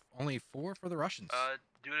 and only 4 for the Russians.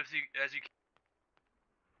 Do it as you can.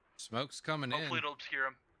 Smoke's coming in. Hopefully it'll obscure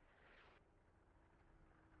him.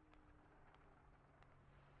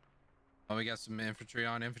 Oh, we got some infantry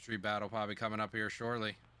on infantry battle probably coming up here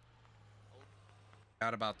shortly.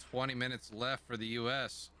 Got about 20 minutes left for the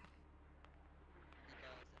U.S.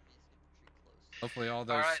 Hopefully all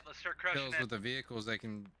those let's start crushing kills it. with the vehicles, they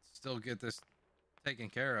can still get this taken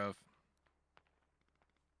care of.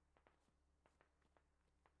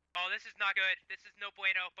 Oh, this is not good. This is no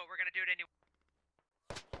bueno, but we're gonna do it anyway.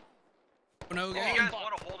 Oh, no, If you guys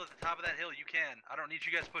want to hold at the top of that hill, you can. I don't need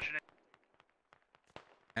you guys pushing it.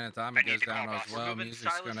 And at the time it goes down as well.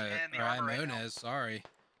 Music's gonna, or Imonez, sorry.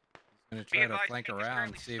 He's gonna try to flank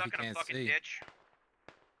around, see if he can't see.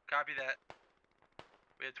 Copy that.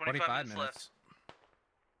 We have 25 minutes left.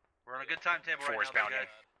 We're on a good timetable right now, guys.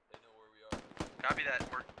 They know where we are. Copy that.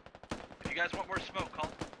 If you guys want more smoke, call.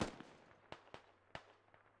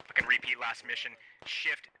 Fucking repeat last mission.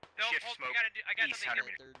 Shift smoke. I got east something 100 here.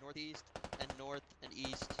 meters. They're northeast and north and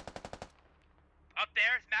east. Up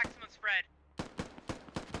there is maximum spread.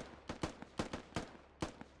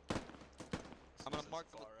 I'm gonna mark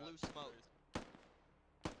with blue smoke.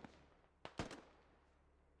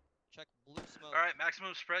 Check blue smoke. All right,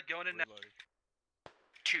 maximum spread going in now.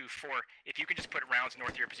 2, 4. If you can just put rounds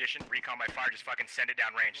north of your position, recon by fire, just fucking send it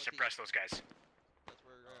down range. Suppress those guys. That's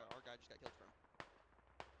where our guy just got killed from.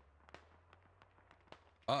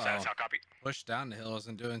 Silence, how copy? Push down the hill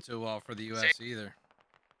isn't doing too well for the U.S. either.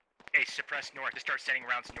 Hey, suppress north. Just start sending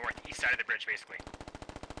rounds north, east side of the bridge, basically.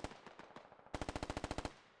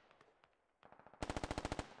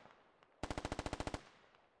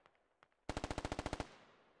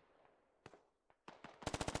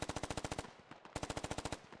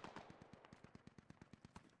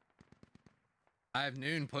 Five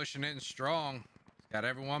Noon pushing it in strong. He's got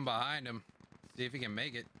everyone behind him. See if he can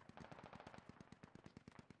make it.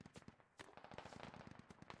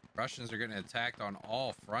 Russians are getting attacked on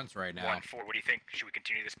all fronts right now. 1-4, what do you think? Should we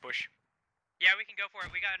continue this push? Yeah, we can go for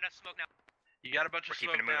it. We got enough smoke now. You got a bunch of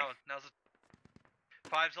smoke now. Now's the...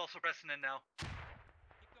 Five's also pressing in now.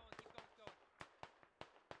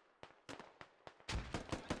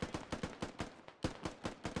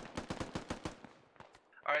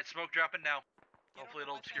 All right, smoke dropping now. Hopefully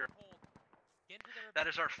it'll obscure. That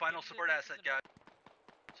is our final support asset, guys.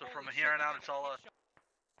 So from here on out, it's all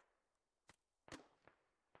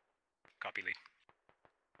Copy, lead.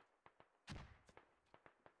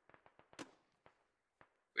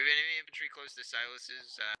 We have enemy infantry close to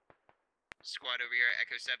Silas's squad over here at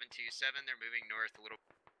Echo 727. They're moving north a little.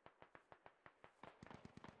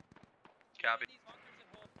 Copy.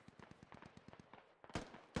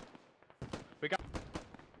 We got.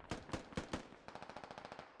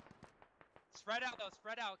 Spread out though,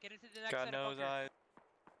 spread out. Get into the next set of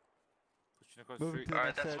bunkers.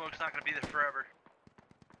 Alright, that smoke's not gonna be there forever.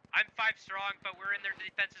 I'm 5 strong, but we're in their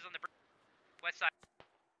defenses on the west side.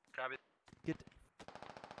 Copy. Get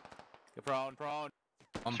prone.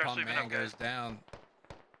 One pump man goes down.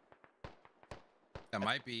 That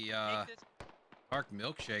might be Park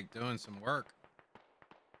Milkshake doing some work.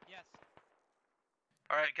 Yes.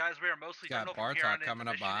 Alright, guys, we are mostly done over here on it. coming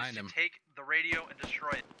up behind him. Take the radio and destroy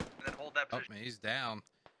it, and then hold that position. Oh, he's down.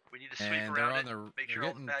 We need to sweep And around they're on it, make they're sure all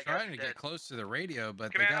the getting, bad guys trying are to dead. get close to the radio,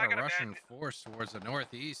 but Command, they got I a got a Russian bad- force towards the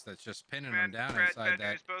northeast that's just pinning Command, them down Brad, inside bad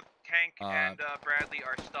that. news, both Tank and Bradley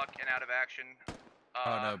are stuck and out of action.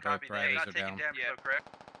 Oh no, both Copy that. Bradleys Not are taking down. damage, though, correct?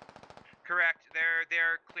 Correct.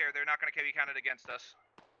 They're clear. They're not going to be counted against us.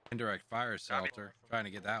 Indirect fire shelter, trying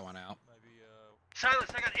to get that one out.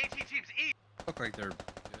 Silas, I got AT teams east. Look like they're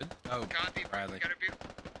good. Oh, Copy, Bradley. got a view.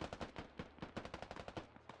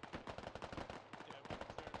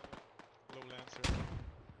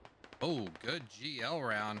 Oh, good GL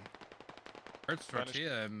round. Hurts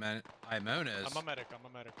Tortilla and Imones. I'm a medic,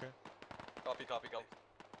 okay? Copy.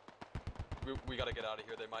 We gotta get out of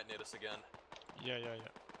here. They might need us again. Yeah.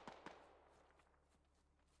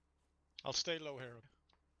 I'll stay low here.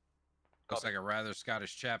 Looks like a rather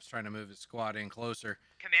Scottish chap's trying to move his squad in closer.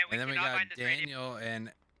 Command, and then we got Daniel and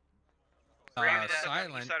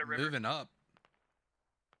Silent moving up.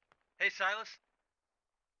 Hey, Silas.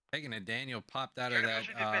 Taking it, Daniel popped out of that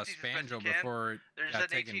spandrel before it got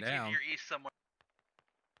taken down. To your east somewhere.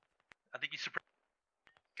 I think he's surprised.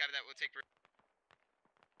 Copy that. We'll take.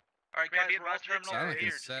 All right, guys, we're all terminal. Silent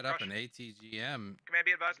can set up an ATGM. Command,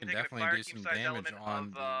 be advised, can definitely do some damage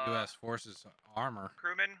on the U.S. forces armor.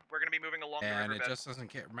 Crewmen, we're going to be moving along the riverbed. And it just doesn't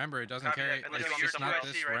care. Remember, it doesn't carry. It's just not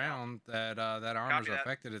this round that that armor's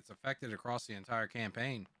affected. It's affected across the entire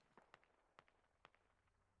campaign.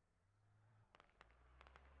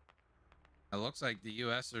 It looks like the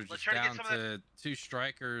U.S. are just down to 2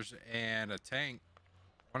 strikers and a tank.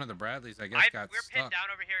 One of the Bradleys, I guess, got We're stuck. pinned down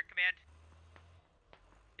over here, Command.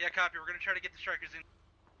 Yeah, copy. We're going to try to get the strikers in.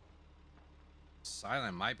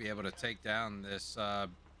 Silent might be able to take down this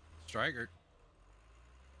striker.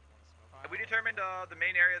 Have we determined the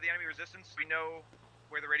main area of the enemy resistance? We know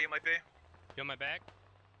where the radio might be? You on my back?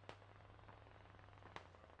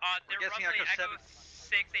 They're roughly Echo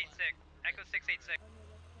 686. Echo 686.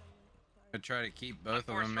 To try to keep both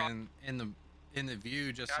of them in the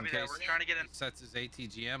view just in case he sets his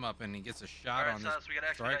ATGM up and he gets a shot on this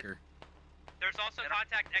striker. There's also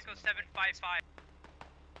contact Echo 755.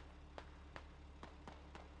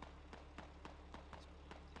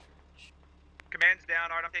 Command's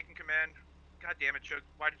down. Alright, I'm taking command. God damn it, Chug.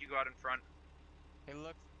 Why did you go out in front? Hey,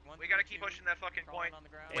 look. We gotta keep pushing that fucking point.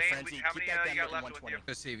 Wayne, how many you got left with you?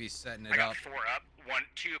 Let's see if he's setting it I got up. 4 up,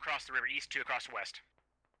 2 across the river east, 2 across west.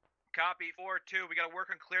 Copy, 4-2. We gotta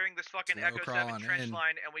work on clearing this fucking Echo 7 trench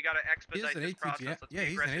line, and we gotta expedite this process. Yeah,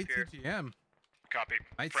 he's an ATGM. Copy.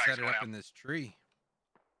 Might set it up in this tree.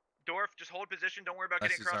 Dorf, just hold position. Don't worry about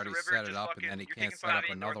getting across the river. Set it up and then he can't set up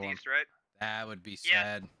another one. Right? That would be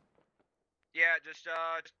sad. Yeah, just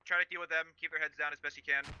try to deal with them. Keep their heads down as best you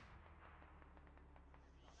can.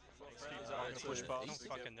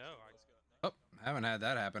 Oh, haven't had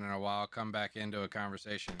that happen in a while. Come back into a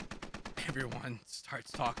conversation. Everyone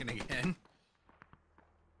starts talking again.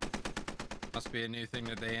 Must be a new thing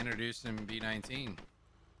that they introduced in B19.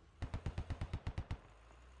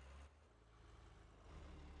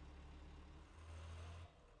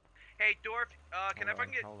 Hey, Dorf, can I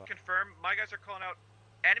fucking confirm? My guys are calling out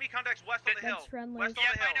enemy contacts west on the hill. West on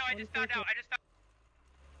the hill. I know, I just found out.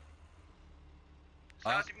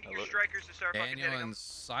 Silas, if you can get your strikers to start fucking hitting Daniel and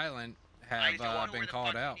Silent have been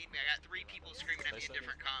called out. I got 3 people screaming at me in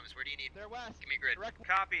different comms. Where do you need? They're west. Give me a grid.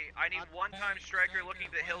 Copy. I need one-time striker looking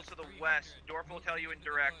to the hill to the west. Dorf will tell you in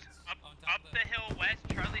direct. Up the hill west,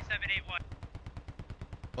 Charlie 781.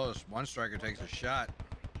 Close. One striker takes a shot.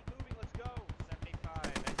 Keep moving, let's go. 75,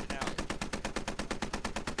 engine out.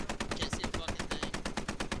 Can't see a fucking thing.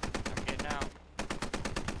 I'm getting out.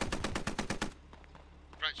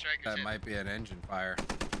 Front strikers That might be an engine fire.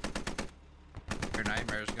 Your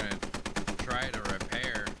Nightmare's gonna try to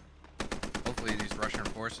repair. Hopefully these Russian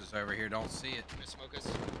forces over here don't see it. Gonna smoke us.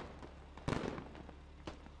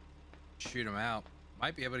 Shoot them out.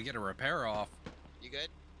 Might be able to get a repair off. You good?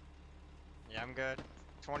 Yeah, I'm good.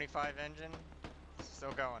 25 engine,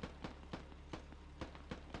 still going.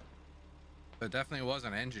 It definitely was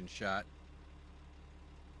an engine shot.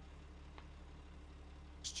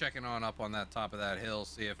 Just checking on up on that top of that hill,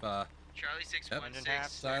 see if Charlie 616.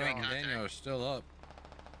 Silent and Daniel are still up.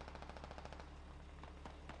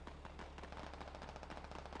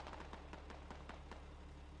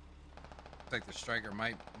 Looks like the striker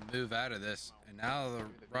might move out of this, and now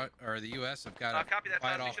the U.S. have got to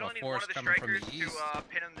fight off a force coming from the east. To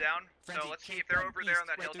pin them down. So let's see if they're over there on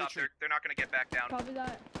that hilltop. They're not going to get back down. Copy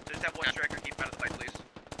that. So just have one striker keep out of the fight, please.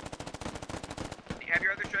 Have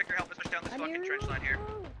your other striker help us push down this fucking trench line here.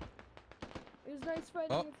 It was nice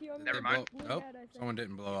fighting with you. Never mind. Nope, someone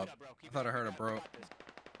didn't blow up. I thought I heard a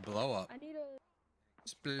blow up. I need a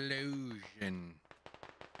explosion.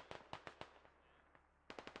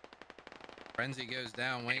 Frenzy goes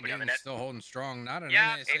down. Wayne Newton's still holding strong. Not an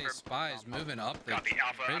NSA spy is moving up the Copy,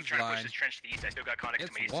 Alpha. I'm ridge trying to push line. this trench to the east. I still got contact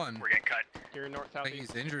to the east. One. We're getting cut. You're north I think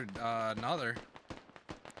he's injured another.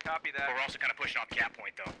 Copy that. But we're also kind of pushing off cap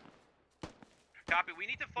point though. Copy. We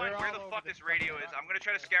need to find where the fuck this radio is. I'm gonna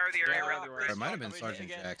try to scour the area around the bridge. It might have been Sergeant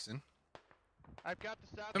Jackson. I've got the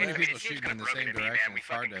south. So many people it seems shooting in kinda the same broken to me, direction. man. We It's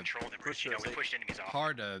hard fucking to control the bridge. You know, we pushed enemies off.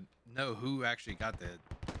 hard to know who actually got the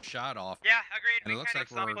shot off. Yeah, agreed. And it looks like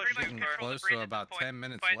we're getting close to about 10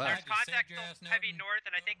 minutes but left. there's contact heavy north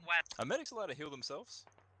and I think west. Are medics allowed to heal themselves?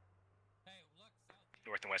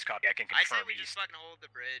 North and west copy. I can I say confirm we just east. fucking hold the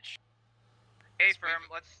bridge. Hey, firm.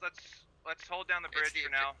 Let's hold down the bridge for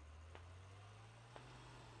now.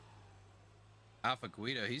 Alpha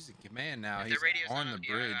Guido, he's in command now. If He's the radio's on not the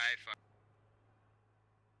up, bridge. yeah,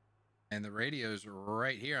 And the radio's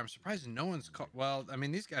right here. I'm surprised no one's called. Well, I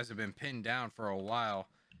mean, these guys have been pinned down for a while.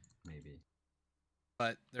 Maybe.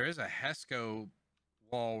 But there is a HESCO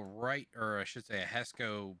wall right, or I should say a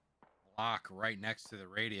HESCO block right next to the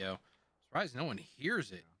radio. Surprised no one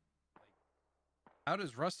hears it. How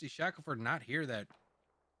does Rusty Shackelford not hear that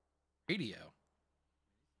radio?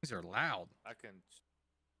 These are loud. I can.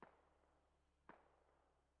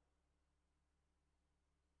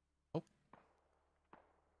 Oh.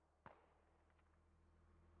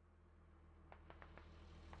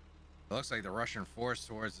 It looks like the Russian force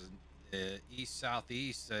towards the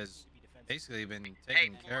east-southeast has basically been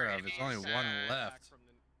taken care of. There's only one left.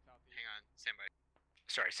 Hang on, stand by.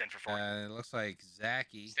 Sorry, send for 4. It looks like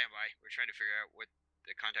Zaki. Stand by. We're trying to figure out what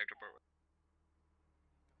the contact report was.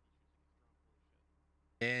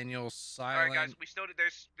 Daniel Silent. All right, guys. We still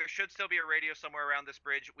there should still be a radio somewhere around this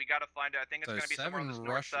bridge. We gotta find it. I think it's So gonna be somewhere on this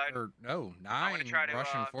north side. No, I'm 9 gonna try to,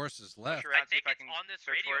 Russian forces left. I think it's on this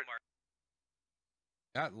radio mark.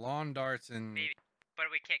 Got lawn darts and Maybe, but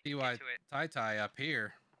we can't get TY to it. tie up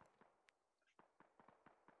here.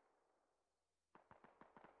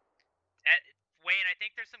 Wayne, I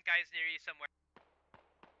think there's some guys near you somewhere.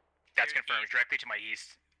 That's confirmed. Directly to my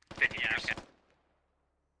east. 50 meters. Okay.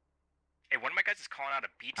 Hey, one of my guys is calling out a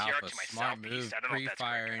BTR Alpha, to my smart southeast. move, I don't know if that's correct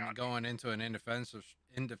or pre-firing, not. going into an indirect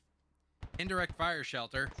fire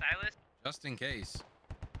shelter, Silas? just in case.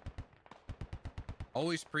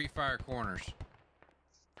 Always pre-fire corners.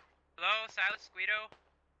 Hello, Silas, Guido?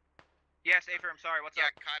 Yes, Affirm. Sorry. What's up?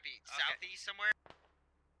 Yeah, copy. Southeast somewhere.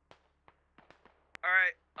 All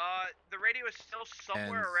right. The radio is still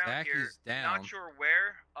somewhere And around here. Zaki's down. Not sure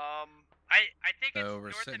where. I think it's So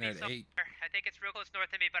we're north of sitting me at somewhere. 8. I think it's real close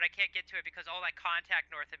north of me, but I can't get to it because all that contact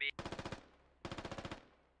north of me.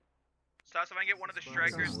 Stas, if I can get one of the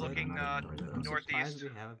strikers looking northeast.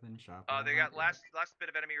 We haven't been shot. They got last bit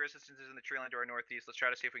of enemy resistance is in the tree line to our northeast. Let's try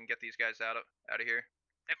to see if we can get these guys out of here.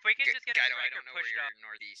 If we can just get a Guido, I striker don't know where pushed your up.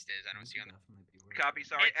 northeast is. I don't see on the. Copy.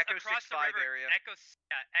 Sorry. It's Echo across the 6-5 river. area. Echo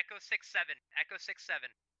 6-7. Echo 6-7.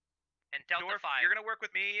 And Delta Dorf, 5. you're gonna work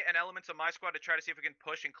with me and elements of my squad to try to see if we can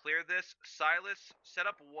push and clear this. Silas, set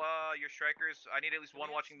up your strikers. I need at least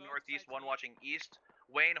one watching northeast, one watching east.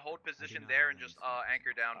 Wayne, hold position there and just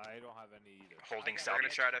anchor down. I don't have any either. Holding We're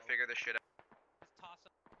gonna southeast. try to figure this shit out.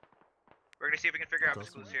 We're gonna see if we can figure out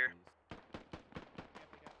obstacles here.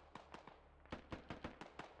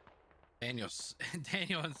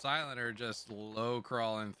 Daniel and Silent are just low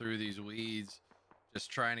crawling through these weeds,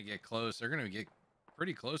 just trying to get close. They're gonna get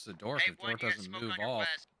pretty close to Dorf if Dorf doesn't move off.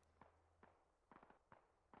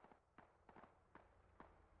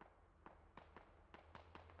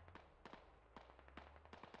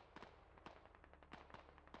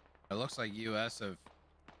 It looks like US have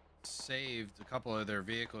saved a couple of their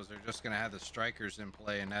vehicles. They're just gonna have the strikers in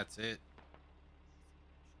play, and that's it.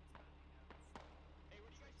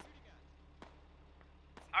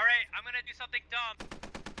 All right, I'm gonna do something dumb.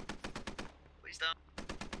 Please don't.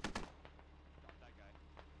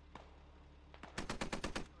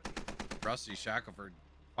 Rusty Shackelford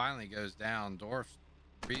finally goes down. Dorf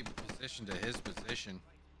repositioned to his position.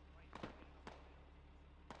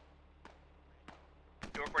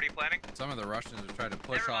 Dorf, what are you planning? Some of the Russians have tried to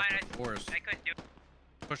push Never off mind, the force, I couldn't do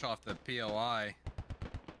it. push off the POI.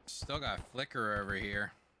 Still got Flicker over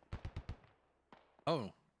here.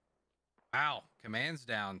 Oh, wow! Command's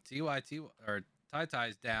down. TYT or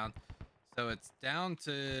TyTy's down. So it's down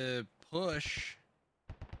to push.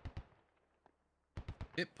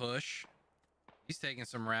 Hit push. He's taking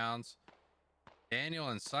some rounds. Daniel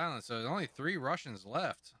and Silent. So there's only 3 Russians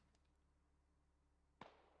left.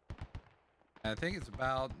 I think it's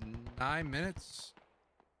about 9 minutes.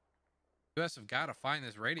 US have got to find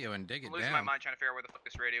this radio and dig it I'm losing down. my mind trying to figure out where the fuck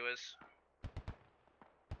this radio is.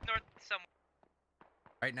 North somewhere.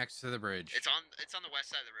 Right next to the bridge. It's on the west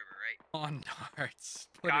side of the river, right? On darts.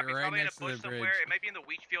 Put Copy. it right Probably in a next to bush the bridge. somewhere. It might be in the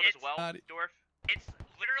wheat field as well, Dorf. It's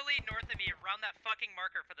literally north of me, around that fucking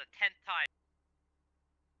marker for the 10th time.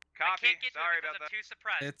 Copy. I can't get Sorry to it because about I'm too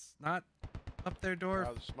suppressed. It's not up there, Dorf.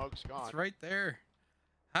 Oh, the smoke's gone. It's right there.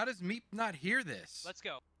 How does Meep not hear this? Let's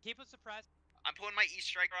go. Keep us suppressed. I'm pulling my east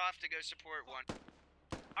striker off to go support one.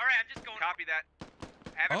 All right, I'm just going. Copy that.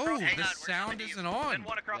 Have it Oh, cross- Hang the on, where's sound the isn't Send on.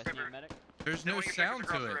 one across the river. Medic? There's Send no one of your strikers sound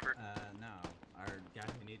across to the it. river. No. Our guy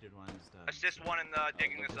who completed one's done. Assist one in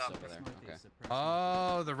digging this up. Over there. Okay.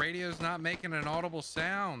 Oh, the radio's not making an audible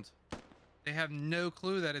sound. They have no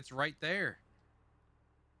clue that it's right there.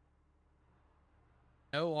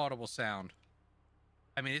 No audible sound.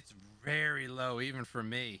 I mean, it's very low even for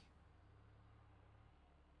me.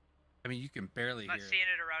 I mean, you can barely hear Not seeing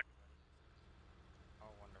it around. Oh,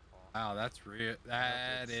 wonderful. Wow, that's real.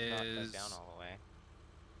 That is. Down all the way.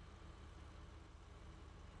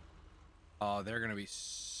 Oh, they're gonna be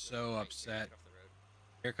so upset.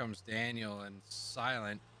 Here comes Daniel and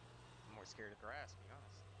Silent. I'm more scared of grass, to be honest.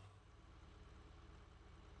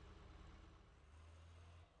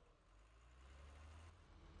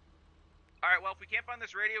 Alright, well, if we can't find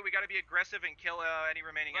this radio, we gotta be aggressive and kill any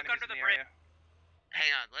remaining enemies in the area. Hang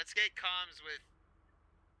on, let's get comms with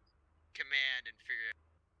command and figure it out.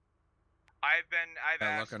 I've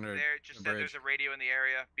asked, there just said bridge. there's a radio in the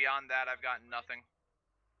area. Beyond that, I've gotten nothing.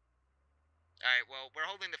 Alright, well, we're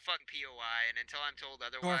holding the fucking POI, and until I'm told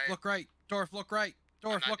otherwise... Dorf, look right. Dorf, look right.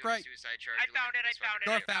 Dorf, look right. I found it, I found it.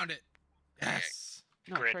 Dorf found it. Yes.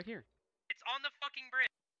 No, it's right here. It's on the fucking bridge.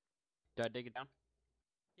 Do I dig it down?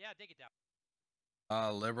 Yeah, dig it down.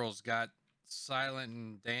 Liberals got Silent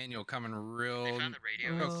and Daniel coming real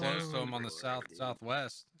close to them on the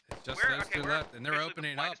southwest. It's just those two left, and they're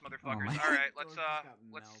opening up. All right, let's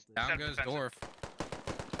down goes Dorf.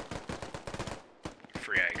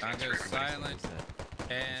 Free eggs. Down goes Silent,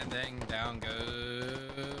 and then down goes.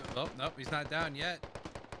 Oh nope, he's not down yet.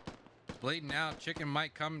 He's bleeding out. Chicken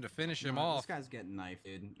might come to finish him off. This guy's getting knifed,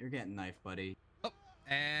 dude. You're getting knifed, buddy. Oh,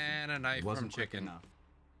 and a knife from Chicken. Enough.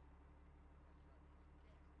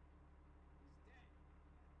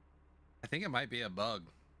 I think it might be a bug.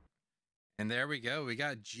 And there we go. We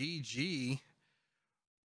got GG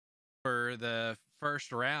for the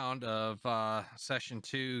first round of Session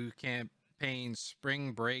 2 Campaign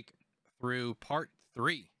Spring Break through Part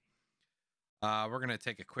 3. We're going to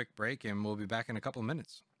take a quick break, and we'll be back in a couple of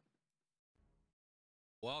minutes.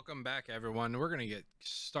 Welcome back, everyone. We're going to get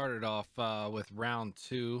started off with Round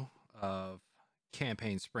 2 of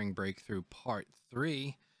Campaign Spring Break through Part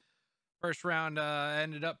 3. First round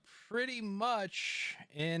ended up pretty much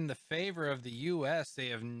in the favor of the U.S. They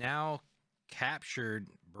have now captured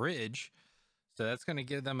Bridge, so that's going to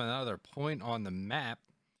give them another point on the map.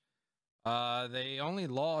 They only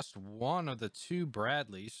lost one of the two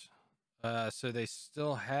Bradleys, so they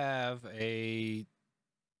still have a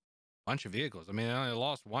bunch of vehicles. I mean, they only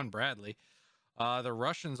lost one Bradley. The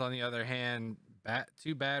Russians, on the other hand,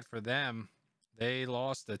 too bad for them. They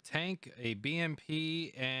lost a tank, a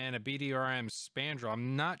BMP, and a BDRM Spandrel.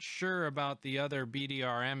 I'm not sure about the other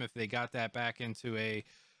BDRM, if they got that back into a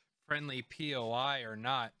friendly POI or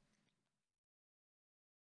not.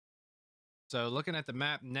 So looking at the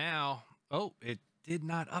map now, oh, it did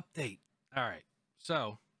not update. All right,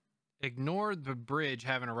 so ignore the bridge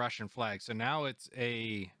having a Russian flag. So now it's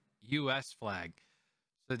a U.S. flag.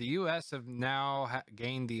 So the U.S. have now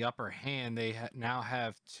gained the upper hand. They now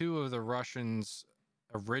have two of the Russians'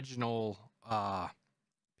 original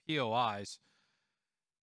POIs.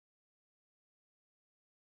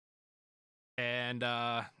 And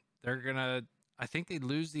they're going to, I think they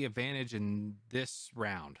lose the advantage in this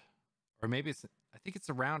round. Or maybe it's, I think it's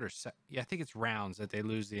a round or, yeah, I think it's rounds that they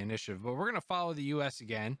lose the initiative. But we're going to follow the U.S.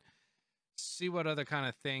 again. See what other kind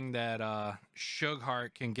of thing that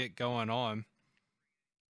Sughart can get going on.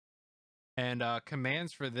 And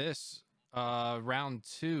commands for this round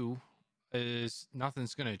 2 is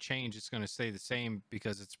nothing's going to change. It's going to stay the same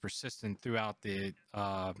because it's persistent throughout the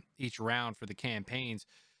each round for the campaigns.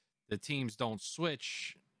 The teams don't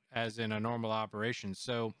switch as in a normal operation.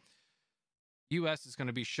 So U.S. is going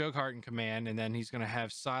to be Sughart in command, and then he's going to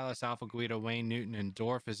have Silas, Alpha Guido, Wayne Newton, and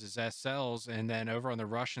Dorf as his SLs. And then over on the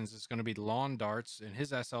Russians, it's going to be Lawn Darts, and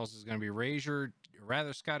his SLs is going to be Razor,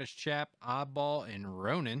 Rather Scottish Chap, Oddball, and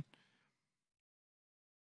Ronan.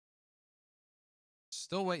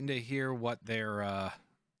 Still waiting to hear what their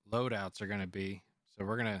loadouts are going to be. So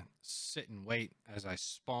we're going to sit and wait as I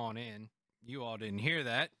spawn in. You all didn't hear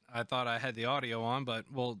that. I thought I had the audio on, but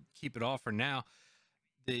we'll keep it off for now.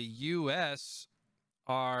 The U.S.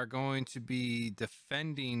 are going to be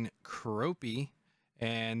defending Kropi,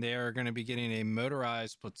 and they're going to be getting a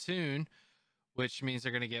motorized platoon, which means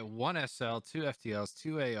they're going to get 1 SL, 2 FTLs,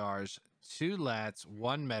 2 ARs, 2 LATs,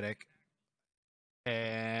 1 medic,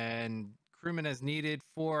 and crewmen as needed,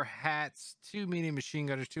 4 hats, 2 medium machine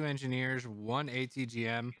gunners, 2 engineers, 1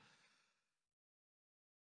 ATGM.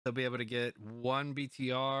 They'll be able to get 1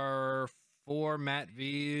 BTR, 4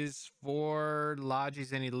 MAT-Vs, 4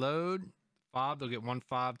 Logis any load. FOB, they'll get 1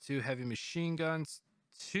 FOB, 2 heavy machine guns,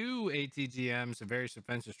 2 ATGMs and various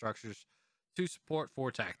defensive structures, 2 support,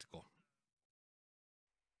 4 tactical.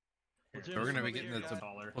 Platoon, So we're gonna move be over getting here, into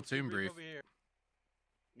guys. platoon brief. Over here.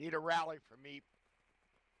 Need a rally from me.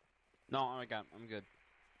 No, I'm good.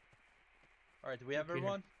 All right, do we have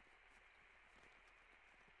everyone?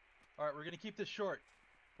 All right, we're gonna keep this short.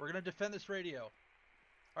 We're gonna defend this radio.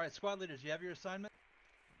 All right, squad leaders, you have your assignment.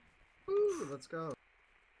 Woo, let's go.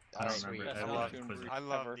 I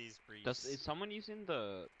love these briefs. Is someone using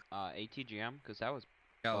the ATGM? Because that was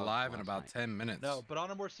Got live in last about night. 10 minutes. No, but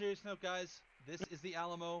on a more serious note, guys, this is the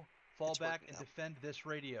Alamo. Fall back and defend this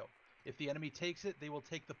radio. If the enemy takes it, they will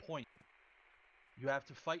take the point. You have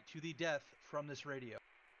to fight to the death from this radio.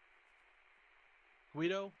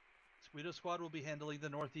 Guido squad will be handling the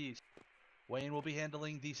northeast. Wayne will be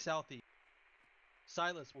handling the southeast.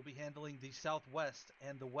 Silas will be handling the southwest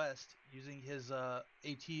and the west using his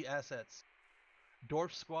AT assets.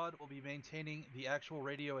 Dorf's squad will be maintaining the actual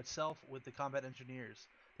radio itself with the combat engineers.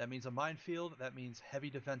 That means a minefield, that means heavy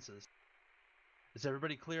defenses. Is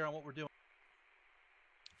everybody clear on what we're doing?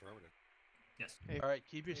 Affirmative. Yes. Alright,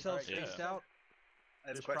 keep yourselves Alright, spaced yeah. out.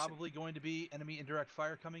 There's probably going to be enemy indirect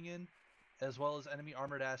fire coming in, as well as enemy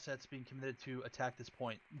armored assets being committed to attack this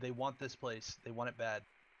point. They want this place. They want it bad.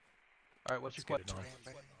 Alright, what's your question?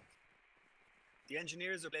 The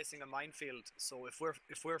engineers are placing a minefield, so if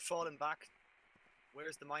we're falling back,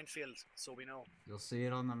 where's the minefield? So we know. You'll see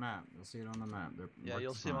it on the map. You'll see it on the map. They're Yeah, marked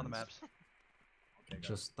you'll see them on the spawns. maps.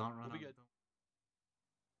 Just don't run We'll be out. good.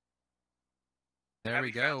 There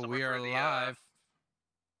we go. We are live.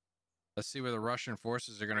 Let's see where the Russian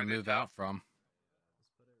forces are going to move out from.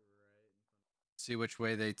 See which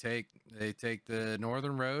way they take. They take the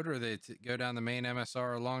northern road, or they go down the main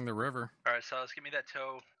MSR along the river. All right, Silas, give me that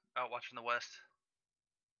tow out watching the west.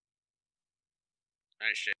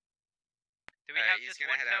 Nice shit. Do we have just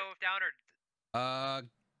one tow down, or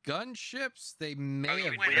Gunships. They may We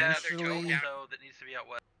have a eventually tow that needs to be out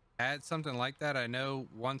west. add something like that. I know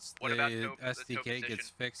once What about the tow- the tow SDK gets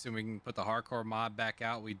position? fixed and we can put the hardcore mod back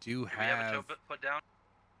out, we do Do we have a tow have. put down?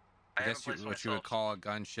 I I guess haven't placed what you would myself. call a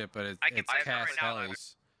gunship, but I can it's place one right cast now.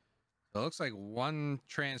 helis. So it looks like one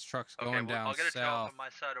trans truck's Okay, going well, down I'll get a tow south. from my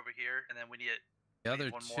side over here, and then we need it. The we need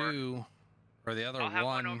other one more. two, or the other I'll have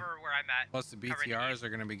one one, over where I'm at. plus the covering the BTRs east. are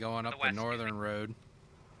going to be going up the, west, excuse northern road.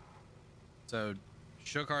 So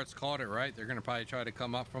Shookhart's called it right. They're going to probably try to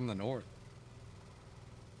come up from the north.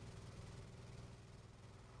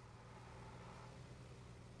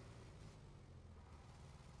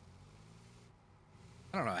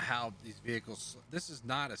 I don't know how these vehicles. This is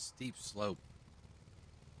not a steep slope.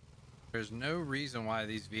 There's no reason why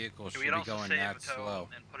these vehicles We should can be also going save that a tow slow.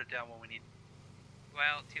 and put it down when we need.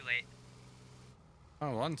 Well, too late.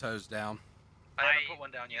 Oh, one tow's down. I haven't put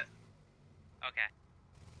one down yet, Okay.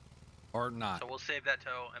 Or not. so we'll save that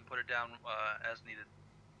tow and put it down as needed.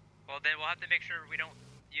 Well, then we'll have to make sure we don't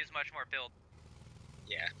use much more build.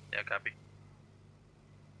 Yeah. Yeah, copy.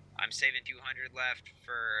 I'm saving 200 left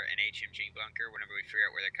for an HMG bunker whenever we figure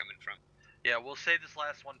out where they're coming from. Yeah, we'll save this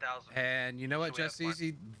last 1,000. And you know what, So we have Just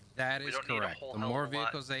Easy? That We is don't need a correct. whole The hell more of a lot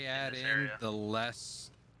vehicles they add this in, area. the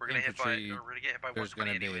less We're gonna hit by. infantry We're gonna get hit by there's going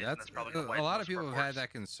 120 to be. anyways, and That's that's probably a gonna wipe lot of most people our have had force.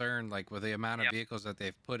 that concern, like with the amount of vehicles that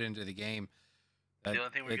they've put into the game. That The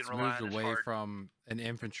only thing we it's can rely moved on is away hard. from an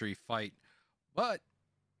infantry fight, but it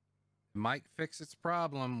might fix its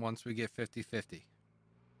problem once we get 50-50.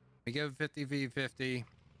 We give 50v50.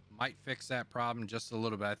 Might fix that problem just a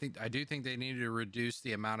little bit. I do think they need to reduce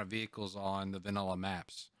the amount of vehicles on the vanilla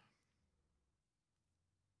maps.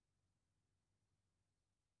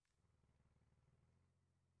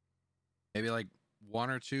 Maybe like 1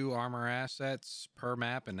 or 2 armor assets per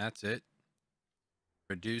map, and that's it.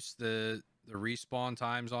 Reduce the respawn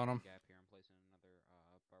times on them. Gap here. I'm placing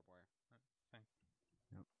another barbed wire.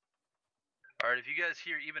 Thing. All right, if you guys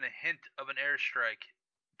hear even a hint of an airstrike,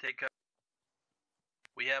 take cover.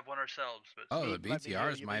 We have one ourselves, but Oh, the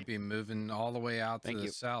BTRs might be moving all the way out to Thank the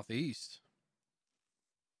you. southeast.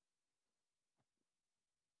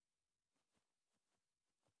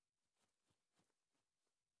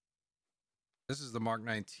 This is the Mark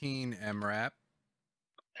 19 MRAP. Alright,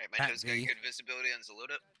 my Pat tow's got V. good visibility on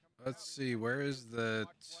Zalota. Let's see, where is the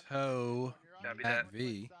tow Copy at that.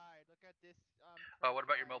 V? What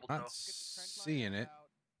about your mobile tow? Not seeing it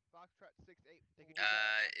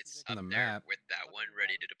It's on up the there map, with that one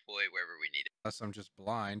ready to deploy wherever we need it. unless I'm just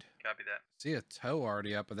blind. Copy that. See a tow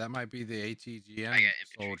already up, but that might be the ATGM I got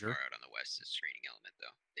infantry soldier. far out on the west as screening element,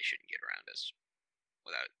 though. They shouldn't get around us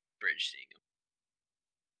without bridge seeing them.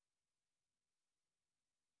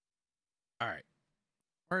 All right.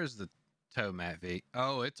 Where is the tow, Matt V?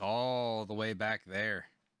 Oh, it's all the way back there.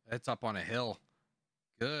 It's up on a hill.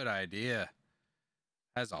 Good idea.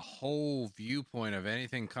 has a whole viewpoint of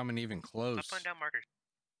anything coming even close. Stop putting down markers.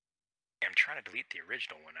 I'm trying to delete the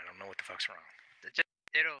original one. I don't know what the fuck's wrong.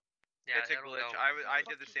 It'll. Yeah, it's a it'll glitch. go. I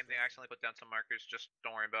did the same thing. I accidentally put down some markers. Just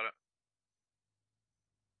don't worry about it.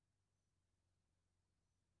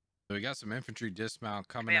 So we got some infantry dismount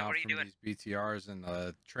coming out from these BTRs in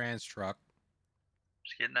the trans truck.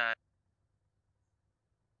 Just getting that.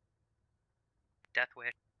 Death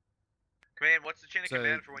wish. Command, what's the chain of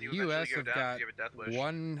command for when you eventually US go have down? got Do you have a death wish?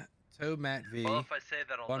 one tow Mat V, Well, if I say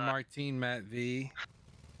that, I'll one die. Martine Mat V,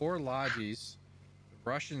 4 Logis. The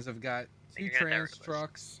Russians have got 2 trans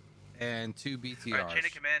trucks and 2 BTRs. Alright, chain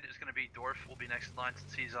of command is going to be Dorf. Will be next in line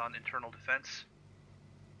since he's on internal defense.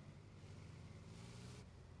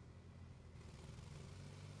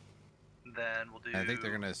 Then we'll do. I think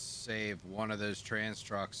they're going to save one of those trans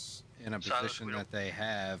trucks in a position that they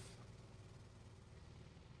have.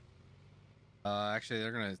 Actually,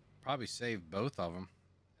 they're going to probably save both of them.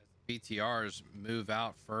 As the BTRs move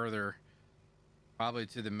out further, probably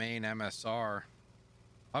to the main MSR.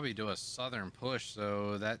 Probably do a southern push,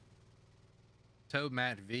 so that tow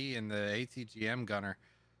Mat V and the ATGM gunner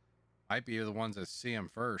might be the ones that see him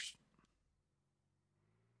first.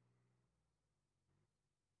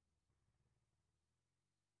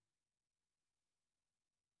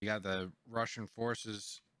 You got the Russian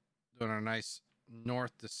forces doing a nice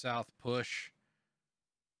north to south push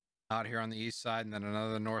out here on the east side, and then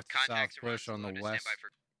another north to south push on the west.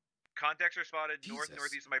 Contacts are spotted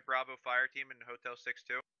northeast of my Bravo fire team in Hotel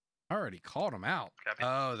 6-2. I already called them out. Copy.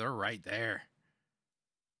 Oh, they're right there.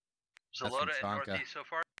 Zalota and northeast so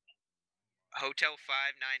far. Hotel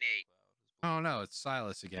 598. Oh no, it's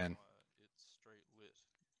Silas again. It's straight lit.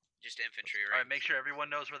 Just infantry, right? Alright, make sure everyone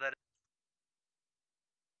knows where that is.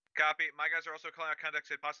 Copy. My guys are also calling out contacts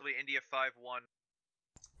at possibly India 5-1.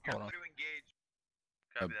 You're Hold on. to engage.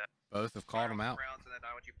 Copy that. Both have called them out. Rounds, and then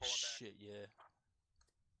I want you pulling back. Shit, yeah.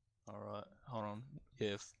 Alright, hold on.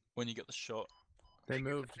 Yeah, when you get the shot. They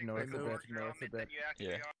moved north a bit.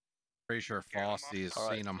 Yeah. Pretty sure Fossey has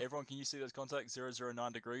seen them. Everyone, can you see those contacts?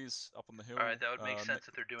 009 degrees up on the hill. Alright, that would make sense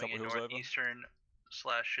if they're doing a northeastern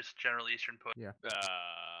 / just general eastern push. Yeah.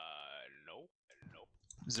 No.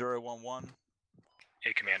 011.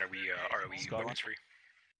 Hey, Commander, we weapons free?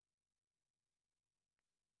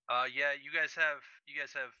 Yeah, you guys have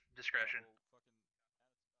discretion.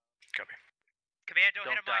 Copy. Command, don't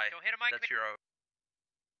hit him, Mike. Don't hit him, Mike. That's your.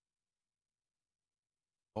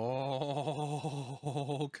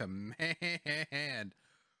 Oh, command.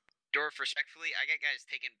 Dorf, respectfully, I got guys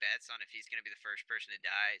taking bets on if he's gonna be the first person to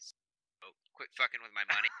die. So quit fucking with my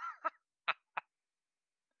money.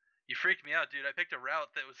 You freaked me out, dude. I picked a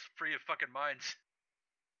route that was free of fucking mines.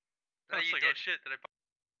 I was like, oh shit, did I?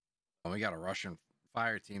 Well, we got a Russian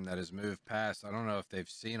fire team that has moved past. I don't know if they've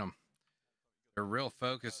seen them. They're real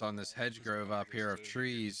focused on this hedge grove up here of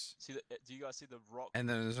trees. See the, do you guys see the rock? And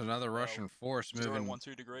then there's another Russian force moving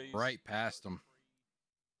 012 degrees. right past them.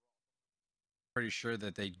 Pretty sure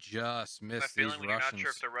that they just missed I'm these feeling you're Russians. not sure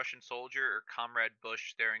if it's a Russian soldier or Comrade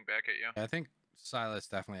Bush staring back at you. I think Silas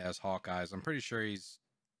definitely has Hawkeyes. I'm pretty sure he's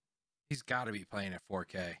got to be playing at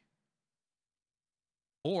 4K.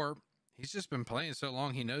 Or he's just been playing so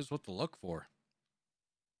long he knows what to look for.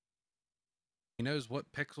 He knows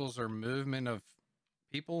what pixels are movement of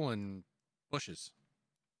people and bushes.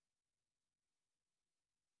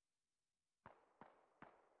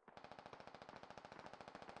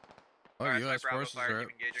 Oh, Alright, U.S. so my Bravo forces fire are team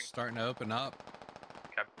engaging. starting to open up.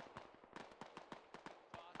 Okay.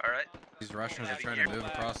 Alright. These Russians are trying to move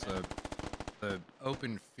across the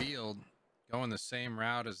open field, going the same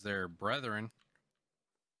route as their brethren,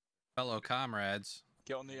 fellow comrades.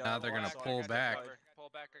 Get on the, now they're going to pull back. Pull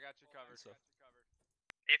back, I got you covered.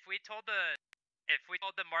 If we told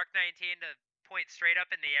the Mark 19 to point straight up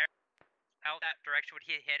in the air, out that direction, would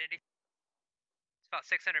he hit anything? It's about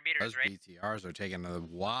 600 meters, Those right? BTRs are taking a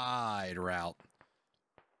wide route.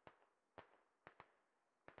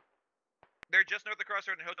 They're just north of the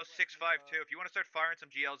crossroad in Hotel 652. If you want to start firing some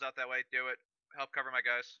GLs out that way, do it. Help cover my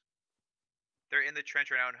guys. They're in the trench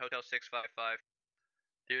right now in Hotel 655.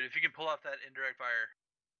 Dude, if you can pull off that indirect fire,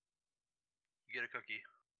 you get a cookie.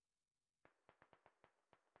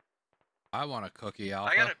 I want a cookie,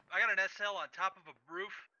 Alpha. I got an SL on top of a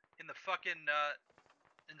roof in the fucking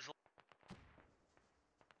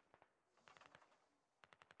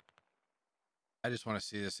I just want to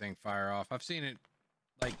see this thing fire off. I've seen it,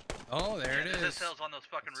 like, oh, there it is. There's SLs on those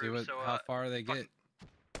fucking See roofs. how far they get. In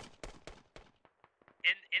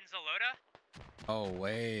Zalota? Oh,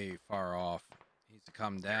 way far off. Needs to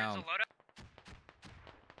come down. In Zalota?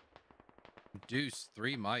 Deuce,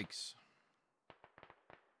 3 mics.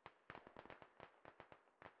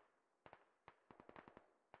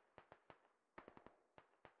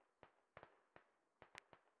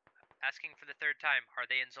 Asking for the third time, are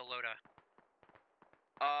they in Zolota?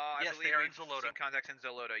 I Yes, believe they are in we've Zolota. seen contacts in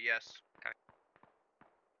Zolota, yes. Okay.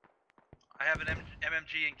 I have an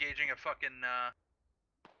MMG engaging a fucking,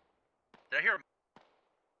 Did I hear a...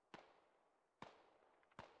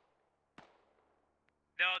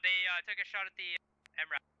 No, they took a shot at the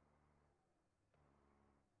MRAP.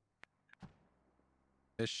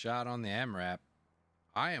 This shot on the MRAP.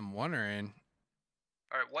 I am wondering.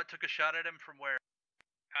 Alright, what took a shot at him from where?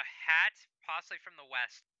 A hat, possibly from the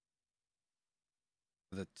west.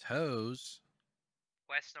 The toes.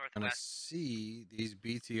 West, Gonna northwest. see these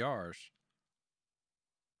BTRs.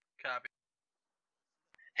 Copy.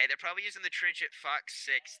 Hey, they're probably using the trench at Fox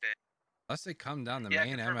 6 then. Unless they come down the Yeah,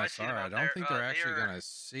 main confirm, I see them MSR, I out don't there. think they're They actually are gonna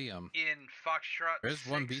see them. In Foxtrot There's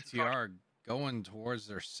one 6 and BTR going towards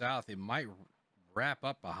their south. He might wrap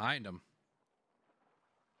up behind them.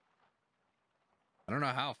 I don't know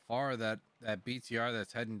how far that BTR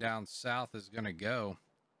that's heading down south is going to go.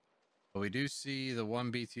 But we do see the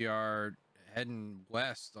one BTR heading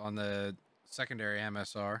west on the secondary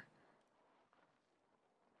MSR.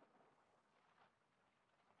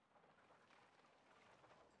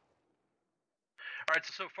 Alright,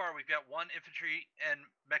 so far we've got one infantry and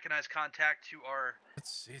mechanized contact to our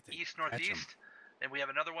east-northeast. And we have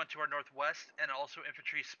another one to our northwest, and also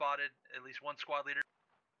infantry spotted, at least one squad leader,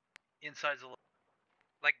 inside the...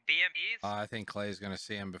 Like BMPs? I think Clay's going to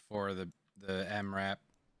see him before the MRAP.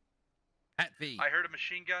 At V. I heard a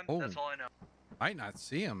machine gun, that's all I know. Might not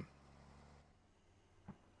see him.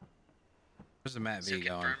 Where's the Matt So V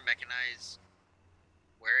going? confirm mechanized.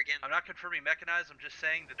 Where again? I'm not confirming mechanized, I'm just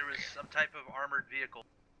saying that there was some type of armored vehicle.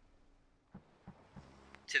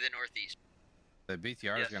 To the northeast. The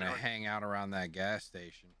BTR is going to hang out around that gas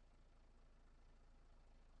station.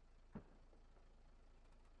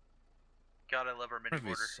 God, I love our mini What if we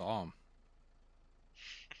mortar. saw him?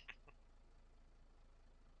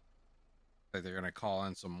 Like they're going to call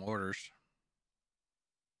in some orders.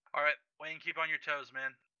 Alright, Wayne, keep on your toes,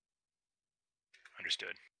 man.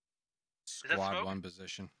 Understood. Squad 1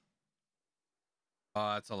 position.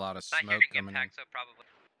 Oh, that's a lot of Not smoke hearing coming impact, so probably.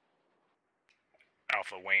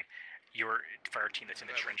 Alpha, Wayne, your fire team that's in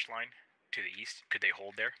the trench line to the east, could they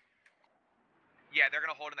hold there? Yeah, they're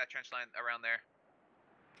gonna hold in that trench line around there.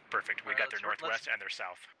 Perfect. We got their northwest and their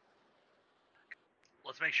south.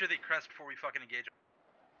 Let's make sure they crest before we fucking engage them.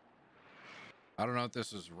 I don't know if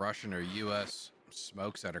this is Russian or U.S.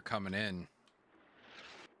 smokes that are coming in.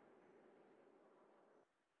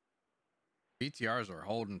 BTRs are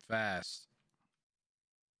holding fast.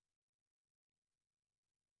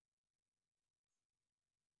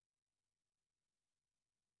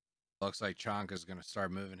 Looks like Chonka's going to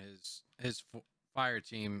start moving his fire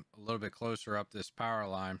team a little bit closer up this power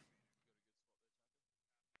line.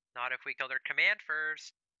 Not if we kill their command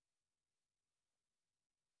first.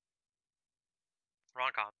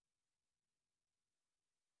 Wrong comp.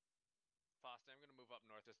 Foster, I'm gonna move up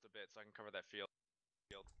north just a bit so I can cover that field.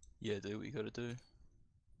 Yeah, do what you gotta do.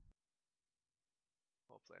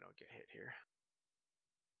 Hopefully I don't get hit here.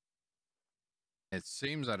 It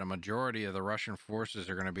seems that a majority of the Russian forces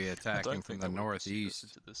are going to be attacking from the northeast.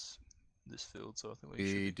 Into this field, so I think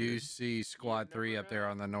we do see Squad 3 up there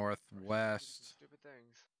on the northwest.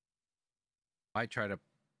 Might try to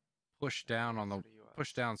push down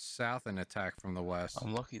south and attack from the west.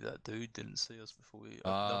 I'm lucky that dude didn't see us before we.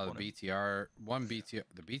 The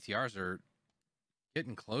BTRs are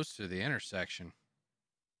getting close to the intersection.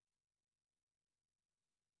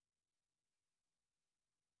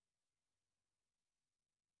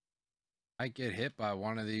 Might get hit by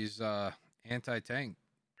one of these anti-tank.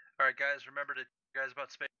 All right, guys, remember to guys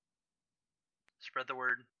about space. Spread the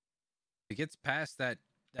word. It gets past that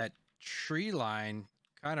tree line,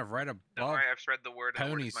 kind of right above. Don't worry, I've spread the word.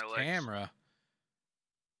 Tony's camera.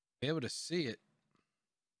 Be able to see it.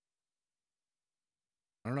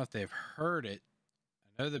 I don't know if they've heard it.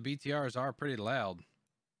 I know the BTRs are pretty loud.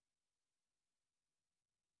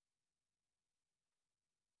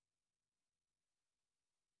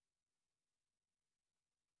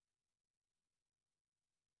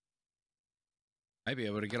 Might be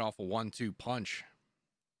able to get off a 1-2 punch.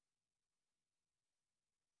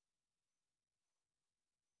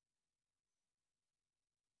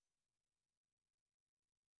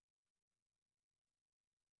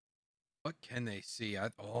 What can they see?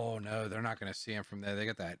 Oh, no, they're not going to see him from there. They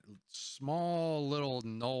got that small little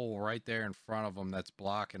knoll right there in front of them that's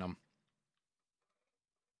blocking them.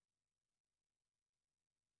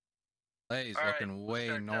 Clay's looking way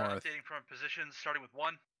north. Updating from positions, starting with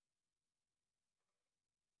 1.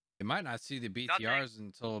 You might not see the BTRs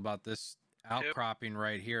until about this outcropping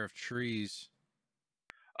right here of trees.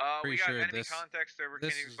 Pretty we got sure enemy this context over.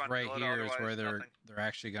 this Can you is respond right to Delta? here is where Otherwise, they're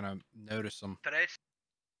actually gonna notice them. Today's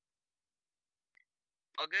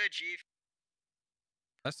All good, Chief.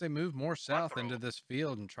 Unless they move more south into this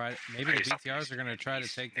field and try, maybe the BTRs are gonna try to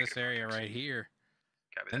take this area right here.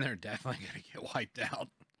 Then they're definitely gonna get wiped out.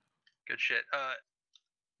 good shit.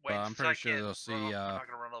 Wait, I'm pretty sure they'll see I'm not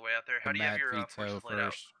gonna run all the way out there. How the do you have Mad your Veto forces laid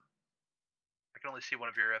out? first. I can only see one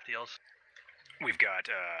of your FTLs. We've got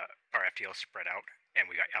our FTL spread out, and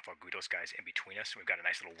we got Alpha Gudos guys in between us. We've got a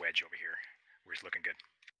nice little wedge over here. We're just looking good.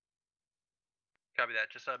 Copy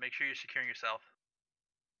that. Just make sure you're securing yourself.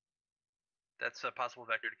 That's a possible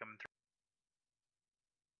vector to come through.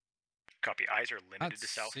 Copy. Eyes are Not limited to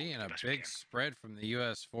south. seeing a big spread from the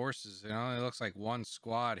U.S. forces. It only looks like one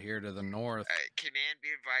squad here to the north. Command, be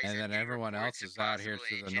advised. And then everyone else is out here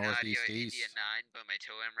to the northeast east. India 9, but my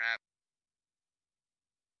tow MRAP.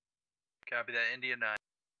 Copy that, India 9.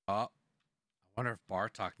 Oh, I wonder if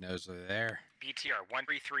Bartok knows they're there. BTR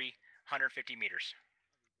 133, 150 meters.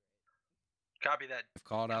 Copy that. I've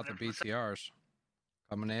called out the BTRs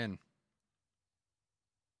coming in.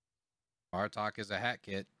 Bartok is a hat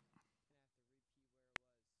kit.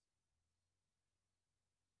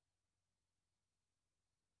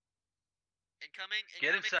 Incoming.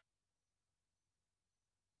 Get inside.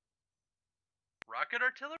 Rocket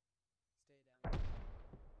artillery?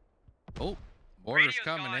 Oh, mortar's Radio's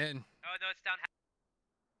coming gone. in. Oh no, it's down.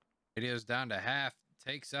 Radio's down to half.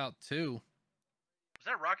 Takes out 2. Was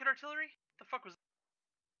that rocket artillery? What the fuck was that?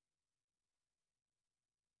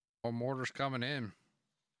 More mortars coming in.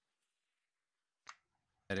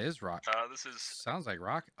 That is rock. This is sounds like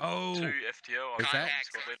rock. Oh, 2 FTL. Is that?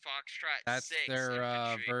 Foxtrot That's 6 their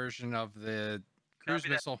infantry. version of the cruise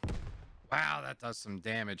missile. Wow, that does some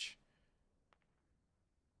damage.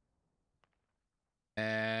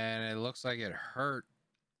 And it looks like it hurt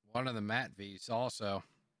one of the Mat V's also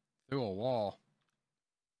through a wall.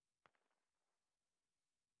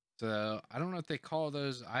 So I don't know if they call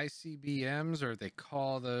those ICBMs or if they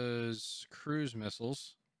call those cruise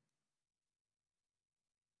missiles.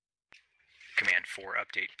 Command 4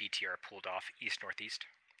 update. BTR pulled off east-northeast.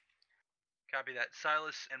 Copy that.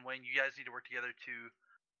 Silas and Wayne, you guys need to work together to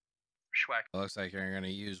schwack. It looks like you're going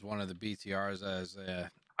to use one of the BTRs as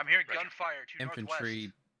a I'm hearing gunfire to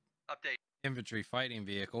infantry northwest. Update. Infantry fighting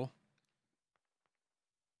vehicle.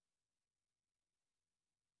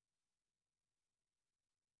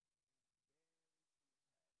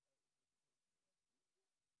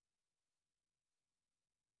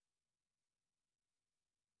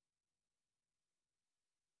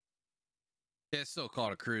 Yeah, it's still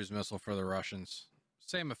called a cruise missile for the Russians.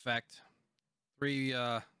 Same effect. Three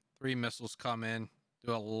missiles come in,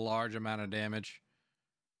 do a large amount of damage.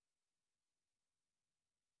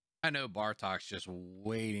 I know Bartok's just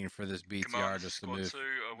waiting for this BTR just to move,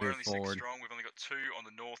 we're move only forward. 6 strong. We've only got 2 on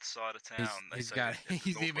the north side of town.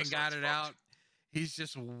 He's even got it out. He's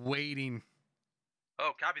just waiting.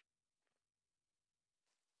 Oh, copy.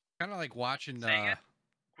 Kind of like watching Guido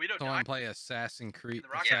someone died. play Assassin's Creed.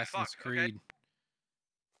 Fuck, okay.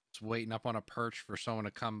 Just waiting up on a perch for someone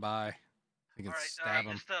to come by. You can stab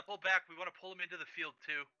him. Just pull back. We want to pull him into the field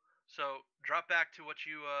too. So drop back to what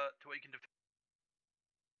you can defend.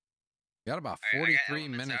 We got about I got 43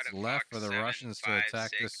 elements minutes out of left for Fox the 7, Russians to 5, attack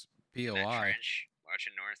 6, this that POI. trench,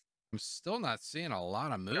 watching north. I'm still not seeing a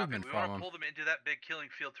lot of Copy. movement We from want to them. pull them into that big killing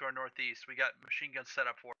field to our northeast. We got machine guns set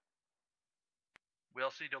up for. We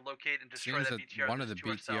also need to locate and destroy Seems that that BTR. one of the to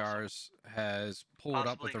our south. BTRs has pulled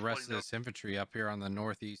up with Possibly the rest of including this infantry up here on the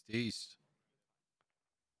northeast east.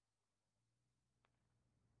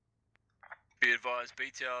 Be advised,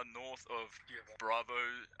 BTR north of Bravo,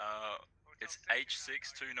 it's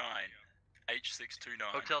H629. H629.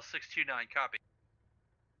 Hotel 629, copy.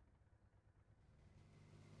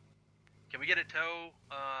 Can we get a tow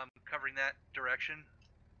covering that direction?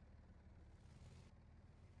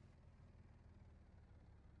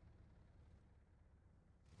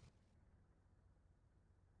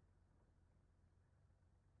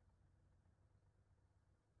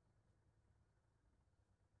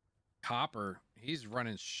 Copper, he's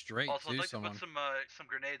running straight Also, I'd to like someone. to put some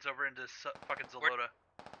grenades over into fucking Zalota.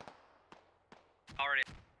 Already.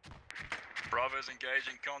 Bravo's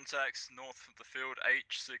engaging contacts north of the field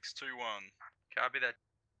H621. Copy that.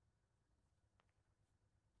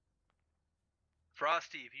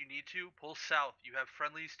 Frosty, if you need to, pull south. You have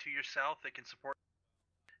friendlies to your south that can support.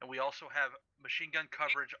 And we also have machine gun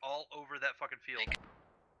coverage all over that fucking field.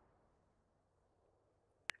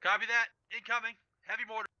 Copy that. Incoming. Heavy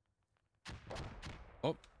mortar.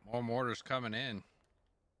 Oh, more mortars coming in.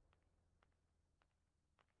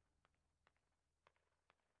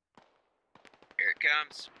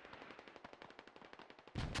 comes.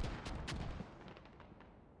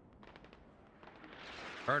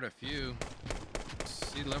 Hurt a few.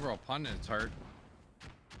 See liberal pundits hurt.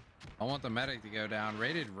 I want the medic to go down.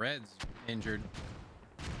 Rated Red's injured.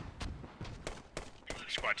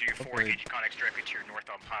 Squad 2-4, engaging contacts directly to your north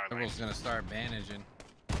on power line. Liberal's gonna start bandaging.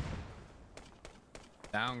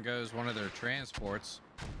 Down goes one of their transports.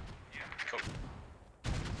 Yeah, cool.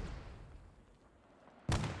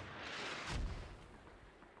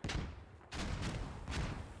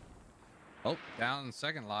 Oh, down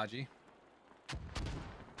second Logi.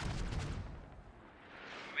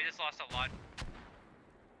 We just lost a lot.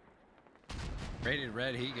 Rated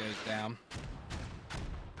Red, he goes down.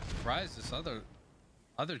 Surprised this other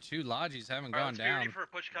two Logis haven't gone down.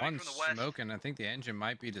 One's smoking. I think the engine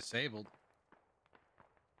might be disabled.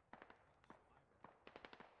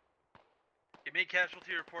 Give me a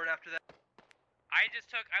casualty report after that. I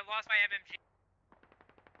lost my MMG.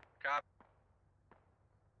 Copy.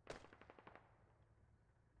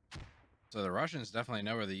 So the Russians definitely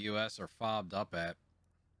know where the U.S. are fobbed up at.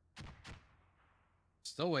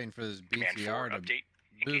 Still waiting for this BTR to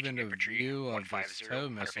move into view of this tow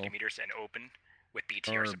missile. Meters and open with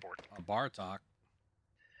BTR support. A Bartok.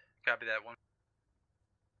 Copy that one.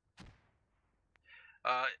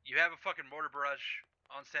 You have a fucking mortar barrage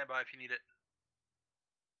on standby if you need it.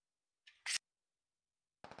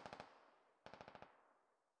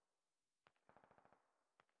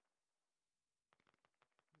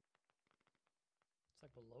 It's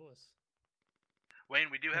like below us. Wayne,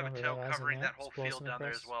 we do have a tow covering that whole Explosive field down there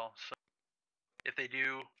across. as well. So if they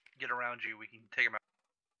do get around you, we can take them out.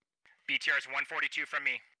 BTR's 142 from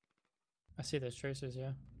me. I see those tracers,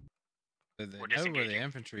 yeah. They know where the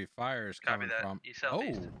infantry fire is coming from.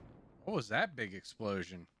 Oh, what was that big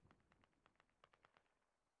explosion?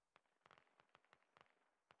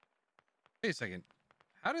 Wait a second.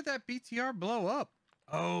 How did that BTR blow up?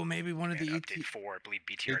 Oh, maybe one of the Update 4, I believe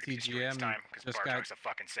BTR ATGM time because Bartok's a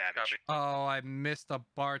fucking savage. Oh, I missed a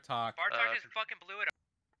Bartok. Bartok just fucking blew it up.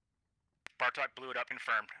 Bartok blew it up,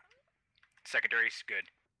 confirmed. Secondary's good.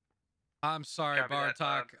 I'm sorry, Copy that.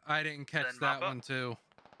 Bartok. I didn't catch then that mop up. one too.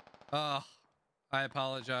 Oh, I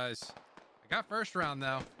apologize. I got first round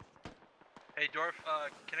though. Hey, Dorf,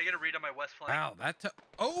 can I get a read on my west flank? Wow, that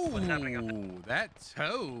that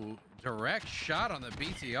toe direct shot on the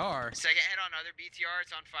BTR. Second hit on other BTR,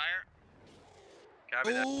 it's on fire.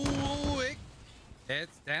 Copy that.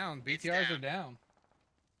 It's down. BTRs are down.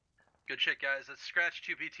 Good shit, guys. Let's scratch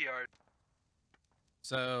 2 BTRs.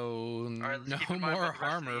 So let's no keep in mind more what the rest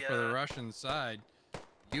of armor the, for the Russian side.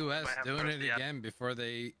 U.S. might have the doing rest it of the again before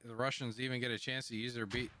the Russians even get a chance to use their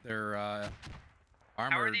How are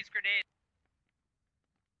armored these grenades?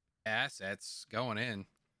 assets going in.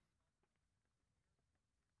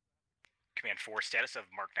 Command 4, status of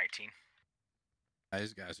Mark 19.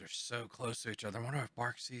 These guys are so close to each other. I wonder if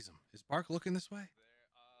Bark sees them. Is Bark looking this way?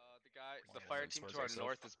 The fire team to our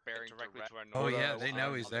north is bearing directly to our Oh north. yeah, they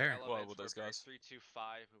know he's there. Well, with those guys.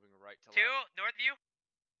 325 moving right to 2, north view.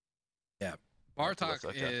 Yeah,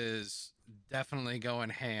 Bartok is definitely going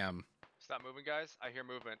ham. Stop moving, guys. I hear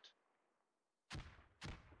movement. 2,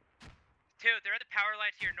 they're at the power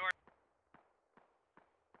line to your north.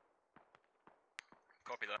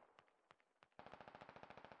 Copy that.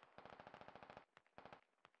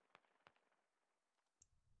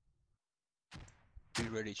 Be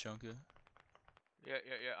ready, Chunka. Yeah,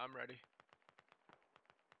 I'm ready.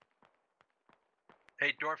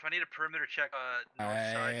 Hey, Dorf, I need a perimeter check north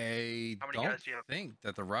side. I How many don't guys do you have? think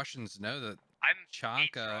that the Russians know that I'm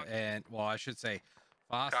Chanka and, well, I should say,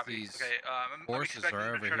 Fosty's Okay, I'm forces expecting are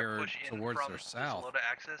them over to try to here push in towards from their south. Zalota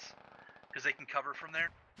axis, because they can cover from there.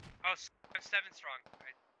 Oh, I'm 7 strong.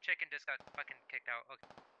 Chicken just got fucking kicked out. Okay.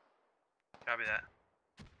 Copy that.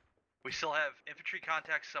 We still have infantry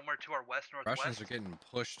contacts somewhere to our west, northwest. Russians are getting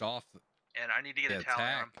pushed off and I need to get the a tally on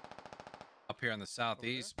attack them. up here on the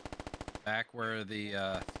southeast, back where the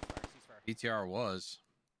BTR was.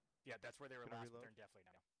 Yeah, that's where they were last, but they're definitely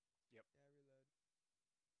now. Yep.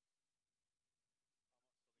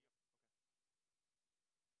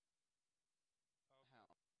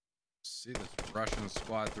 See this Russian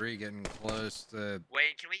Squad 3 getting close to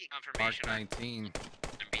Wayne, can we get Mark confirmation on 19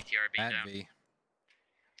 BTR being at down? V.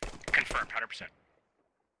 Confirmed, 100%.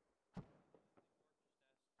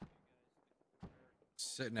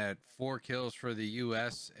 Sitting at 4 kills for the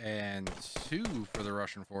U.S. and 2 for the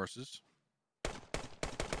Russian forces.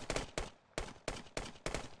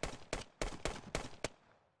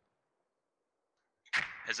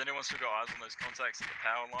 Has anyone still got eyes on those contacts at the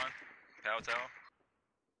power line? Power tower?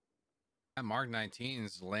 That Mark 19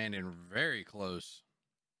 is landing very close.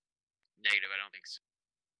 Negative, I don't think so.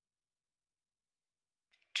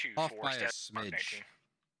 2 Off 4 by a steps. Mark smidge. 19.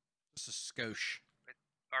 Just a skosh.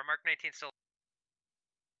 Our Mark 19 still.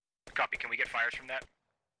 Copy. Can we get fires from that?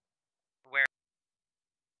 Where?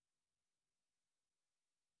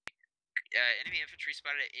 Enemy infantry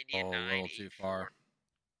spotted at Indian 9. A little too far.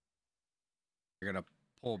 You're gonna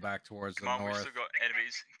pull back towards the Command, we north. still got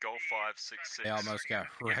enemies. Golf 566. They almost got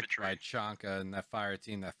wrecked infantry. by Chanka and that fire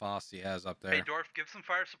team that Fossey has up there. Hey, Dorf, give some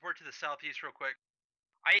fire support to the southeast real quick.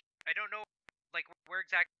 I don't know, like, where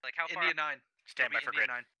exactly, like, how far? India 9. Stand by for India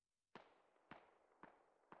grid. 9.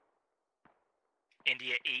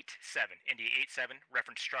 India 8-7. India 8-7.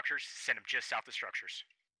 Reference structures. Send them just south of structures.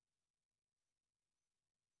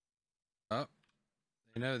 Oh,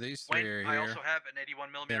 you know these three are here. I also have an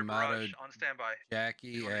 81mm barrage on standby.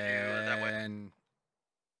 Jackie that way. and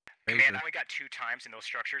Command, I only got 2 times in those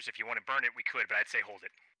structures. If you want to burn it, we could, but I'd say hold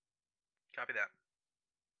it. Copy that.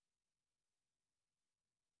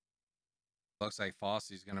 Looks like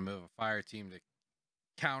Fossey's gonna move a fire team to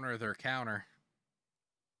counter their counter.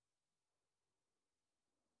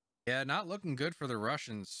 Yeah, not looking good for the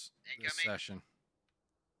Russians this session.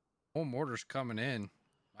 More mortars coming in.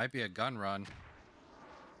 Might be a gun run.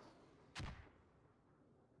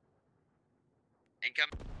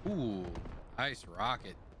 Incoming. Ooh, nice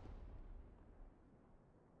rocket.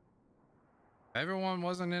 If everyone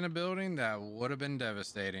wasn't in a building, that would have been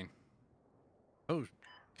devastating. Oh,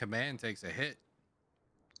 command takes a hit.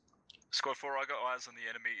 Squad 4, I got eyes on the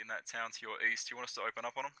enemy in that town to your east. Do you want us to open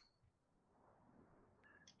up on them?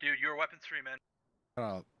 Dude, you're weapons free, man.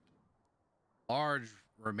 A large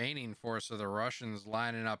remaining force of the Russians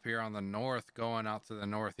lining up here on the north, going out to the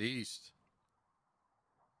northeast.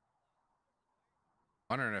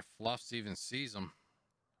 Wondering if Fluffs even sees them.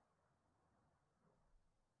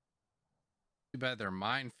 Too bad their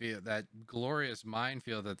minefield, that glorious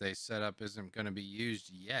minefield that they set up, isn't going to be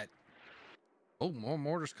used yet. Oh, more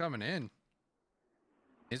mortars coming in.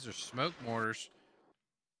 These are smoke mortars.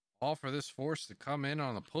 All for this force to come in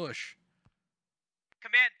on the push.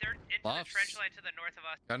 Command, they're into Fluffs the trench line to the north of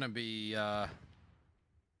us. Gonna be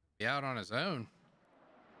out on his own.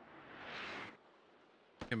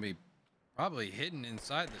 Gonna be probably hidden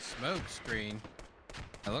inside the smoke screen.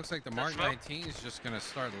 It looks like the Mark 19 is just gonna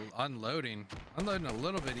start unloading a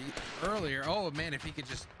little bit earlier. Oh man, if he could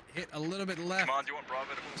just hit a little bit left. Command, do you want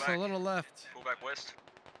Bravo to pull just back? a little left. Pull back west.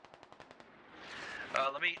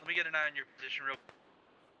 Let me get an eye on your position real quick.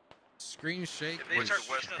 Screen shake If they was start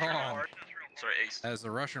pushing us real strong hard, sorry, east. as the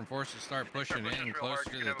Russian forces start pushing in closer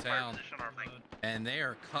to the town, and they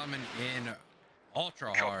are coming in ultra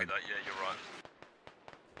Copy hard. that, yeah, you're right.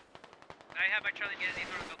 I have my Charlie near the east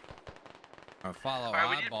building. I'll follow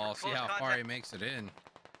Oddball, see how far he makes it in.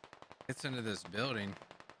 Gets into this building.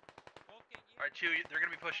 Alright, Chew, they're gonna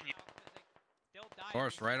be pushing you. Of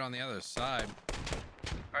course, right on the other side.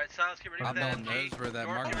 Alright, Silas, get ready for that. Oddball knows where that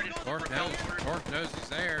Mark. Dorf knows he's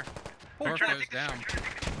there. Dorf goes down.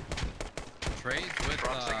 Trades with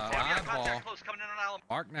Oddball.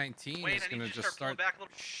 Mark 19 is going to just start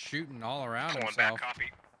shooting all around himself.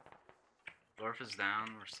 Dorf is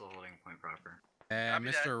down. We're still holding point proper. And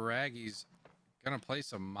Mr. Raggy's going to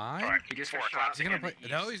place a mine? Right, he just got shot.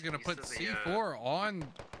 He's going to put C4 on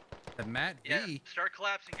the Matt V. Yeah, start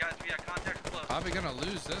collapsing, guys. We got contact close. Probably going to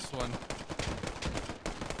lose this one.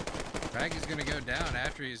 Raggy's going to go down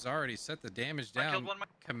after he's already set the damage down.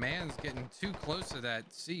 Command's getting too close to that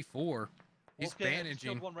C4. He's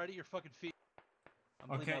bandaging. Killed one right at your fucking feet.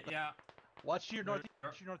 Okay, yeah. Watch to your northeast.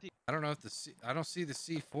 Watch to your northeast. I don't know if I don't see the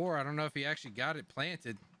C4. I don't know if he actually got it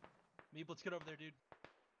planted. Meep, let's get over there, dude.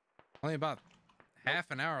 Only about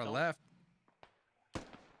half an hour left.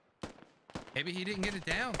 Maybe he didn't get it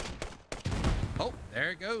down. Oh,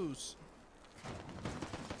 there it goes.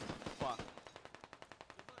 Fuck.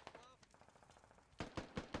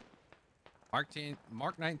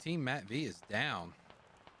 Mark 19 Matt V is down.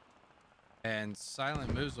 And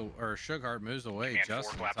Silent moves, or Sugar moves away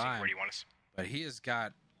just in time. Where do you want us? But he has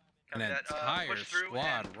got an entire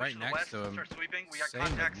squad right next to him. We got Same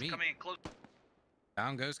contacts with me. coming in close.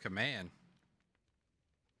 Down goes Command.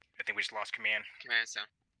 I think we just lost command. Command's down.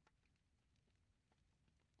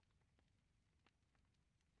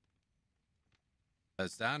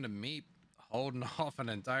 It's down to Meep holding off an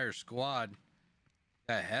entire squad.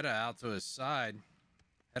 Got Hedda out to his side.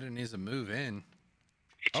 Hedda needs to move in.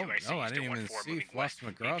 Oh, no, I didn't even see Fluff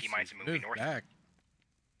McGruff move back.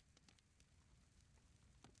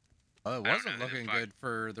 Well, it wasn't looking good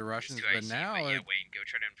for the Russians, but now Wayne, it's go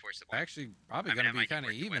try to enforce the actually probably going to be kind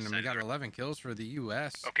of even. And we got 11 kills for the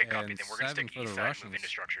U.S. Okay, copy. and Then we're going to 7 stick for the east side, Russians. move into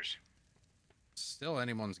structures. Still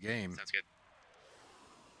anyone's game. Sounds good.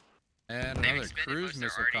 And They've another expended cruise most of their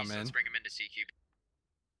missile arties, come so in. let's bring them into CQB.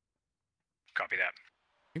 Copy that.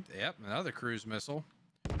 Yep, another cruise missile.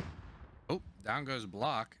 Oh, down goes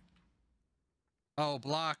block. Oh,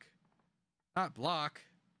 block. Not block.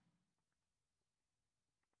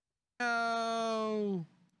 No.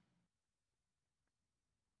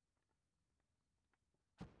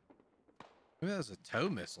 Maybe that was a tow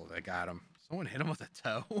missile that got him. Someone hit him with a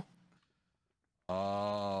tow.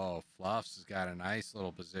 Oh, Fluffs has got a nice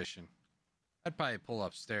little position. I'd probably pull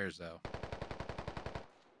upstairs though.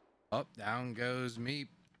 Up, down goes Meep.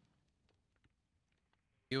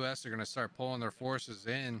 US are going to start pulling their forces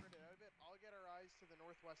in. I'll get our eyes to the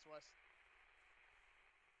northwest.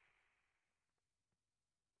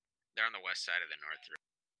 They're on the west side of the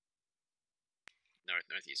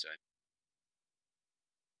northeast side.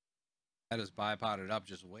 That is bipoded up,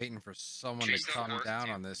 just waiting for someone Trees to don't come work, down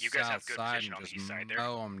too. on this You guys south have good side position and on the just east side there.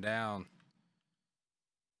 mow them down.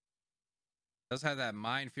 Does have that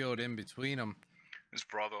minefield in between them. This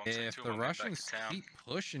Bravo, I'm If the Russians keep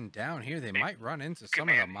pushing down here, they might run into some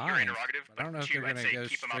of the mines. But I don't know if they're going to go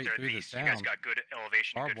straight through the town. You guys got good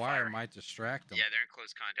elevation, Barbed good wire fire. might distract them. Yeah, they're in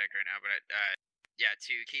close contact right now, but yeah,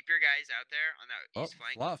 to keep your guys out there on that east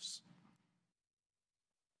flank. Fluffs.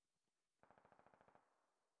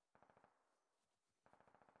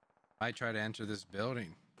 Might try to enter this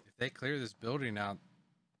building. If they clear this building out,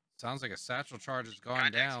 sounds like a satchel charge has gone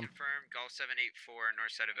Contacts down. confirmed. Golf 784,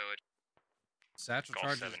 north side of village. Satchel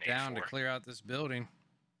Golf charge is down to clear out this building.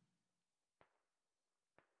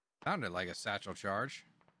 Sounded like a satchel charge.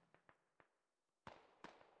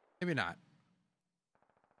 Maybe not.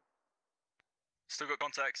 Still got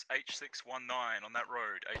contacts H619 on that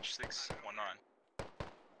road. H619.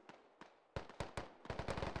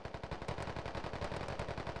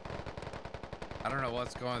 I don't know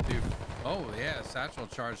what's going through. Oh, yeah, satchel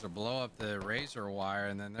charge to blow up the razor wire,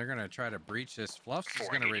 and then they're going to try to breach this. Fluffs is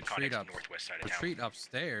going to retreat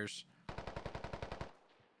upstairs.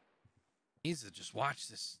 Needs to just watch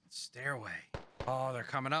this stairway. Oh, they're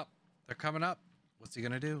coming up. They're coming up. What's he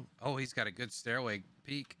going to do? Oh, he's got a good stairway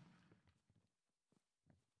peak.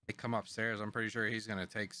 They come upstairs. I'm pretty sure he's going to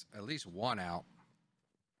take at least one out.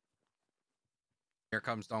 Here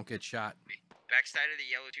comes Don't Get Shot. Backside of the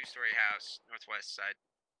yellow two-story house, northwest side.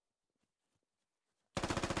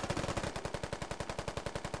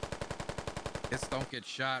 It's Don't Get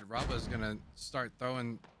Shot. Rubba's going to start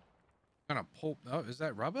throwing. Going to pull. Oh, is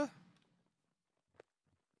that Rubba? What's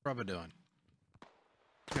Rubba doing?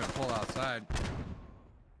 He's going to pull outside.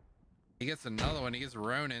 He gets another one. He gets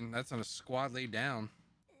Ronin. That's on a squad lead down.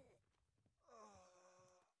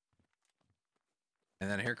 And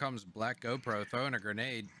then here comes Black GoPro throwing a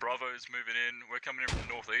grenade. Bravo's moving in. We're coming in from the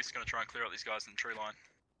northeast. Going to try and clear out these guys in the tree line.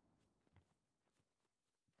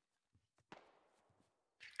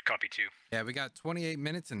 Copy 2. Yeah, we got 28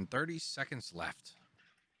 minutes and 30 seconds left.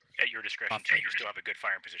 At your discretion, Jay. You still have a good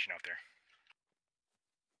firing position out there.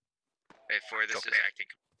 Hey, 4, this is acting.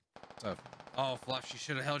 So, oh, Fluff, you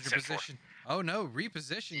should have held your position. Oh, no,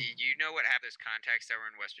 reposition. You know what happened to those contacts that were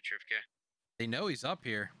in West Petrivka? They know he's up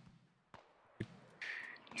here.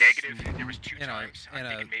 Negative. There was two times. I'm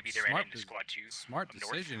thinking maybe they ran into squad 2. Smart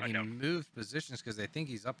decision. He moved positions because they think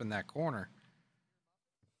he's up in that corner.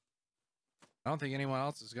 I don't think anyone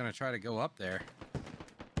else is going to try to go up there.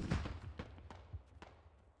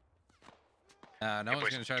 No one's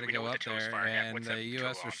going to try to go up there, and the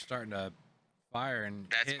U.S. are starting to fire and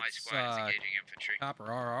That's hit my squad is engaging infantry. Copper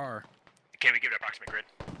RR. Can we give it approximate grid?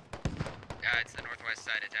 It's the northwest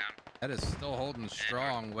side of town. That is still holding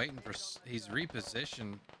strong, waiting for. He's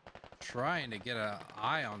repositioned, trying to get an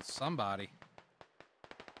eye on somebody.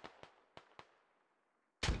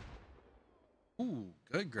 Ooh,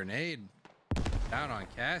 good grenade. Down on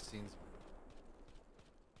castings.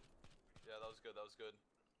 Yeah, that was good. That was good.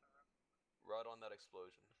 Right on that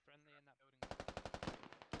explosion. Friendly in that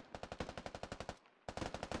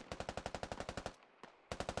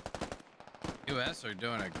building. US are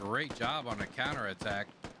doing a great job on a counterattack.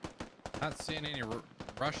 Not seeing any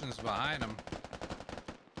Russians behind them.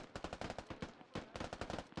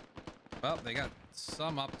 Well, they got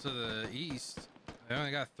some up to the east. They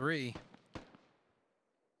only got 3.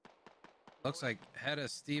 Looks like Hedda,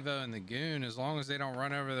 Stevo, and the Goon, as long as they don't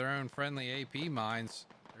run over their own friendly AP mines,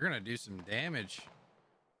 they're going to do some damage.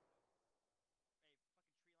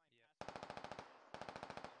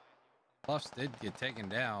 Bluffs did get taken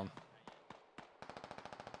down.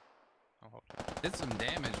 Did some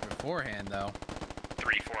damage beforehand, though.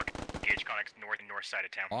 3-4. Gauge connects north and north side of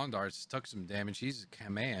town. Lawn Darts took some damage. He's a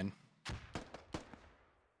command.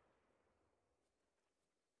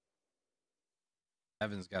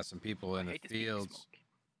 Evan's got some people in the fields.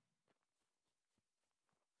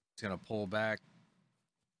 It's gonna pull back.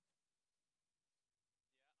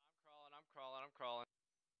 I'm crawling.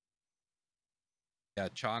 Yeah,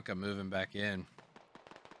 Chonka moving back in.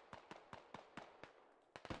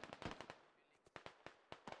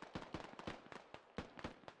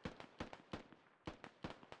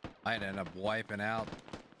 Might end up wiping out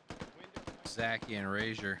Zaki and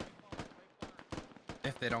Razor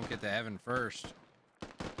if they don't get to Evan first.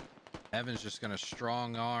 Evan's just gonna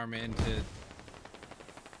strong arm into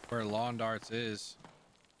where Lawn Darts is.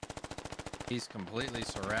 He's completely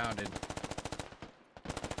surrounded.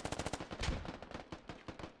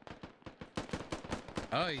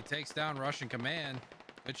 Oh, he takes down Russian Command.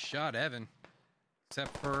 Good shot, Evan.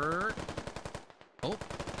 Except for... Oh,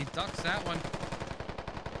 he ducks that one.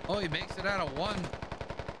 Oh, he makes it out of one.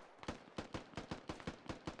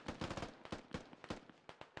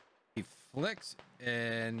 He flicks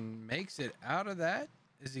and makes it out of that.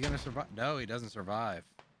 Is he going to survive? No, he doesn't survive.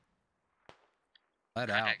 Let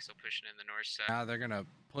out. Axel pushing in the north side. Now they're going to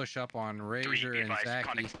push up on Razor and Zaki.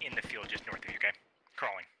 Contacts in the field just north of you, okay?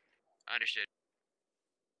 Crawling. Understood.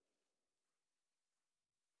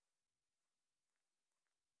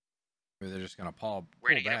 Or they're just going to pull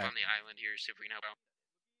We're going to get back. up on the island here, see if we can help out.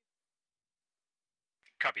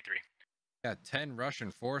 Copy 3. Got 10 Russian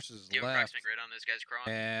forces Do you left. approximate grid on those guys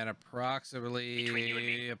crawling? And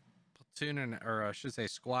approximately a platoon and, or I should say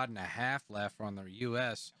squad and a half left on the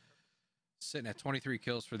U.S. Sitting at 23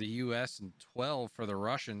 kills for the U.S. and 12 for the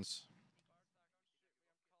Russians.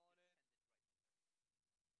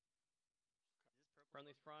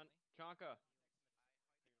 Friendly's front. Chonka.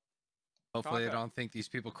 Hopefully they don't think these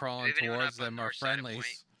people crawling towards them are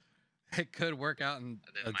friendlies. It could work out in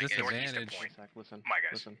a disadvantage. Listen. My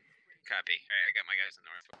guys. Listen. Copy. Alright, I got my guys in the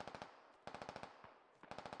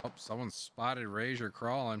north. Oh, someone spotted Razor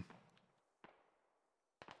crawling.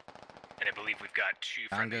 And I believe we've got 2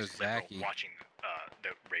 Down friendlies goes Zaki. watching the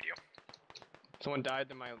radio. Someone died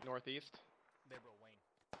to my northeast. Liberal Wayne.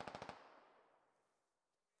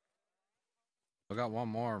 We got one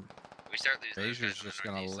more. We start losing. Razor's just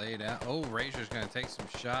gonna lay down. Oh, Razor's gonna take some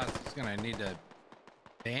shots. He's gonna need to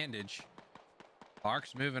bandage.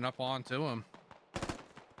 Park's moving up onto him.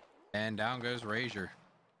 And down goes Razor.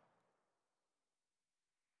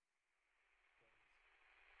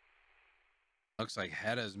 Looks like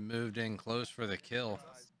Hedda's moved in close for the kill.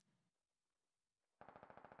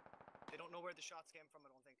 They don't know where the shots came from, I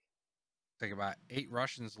don't think. Think about 8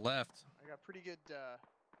 Russians left. I got pretty good.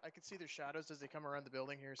 I can see their shadows as they come around the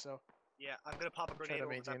building here. So. Yeah, I'm gonna pop a Try grenade to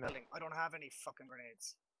over that maintain that. building. I don't have any fucking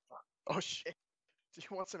grenades. Fuck. Oh shit! Do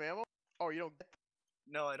you want some ammo? Oh, you don't get.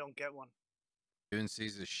 No, I don't get one. Dune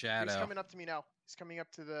sees a shadow. He's coming up to me now. He's coming up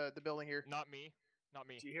to the building here. Not me. Not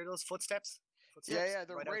me. Do you hear those footsteps? Yeah,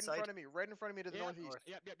 they're right in outside? front of me. Right in front of me to the northeast.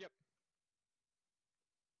 Yep.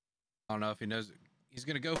 I don't know if he knows. He's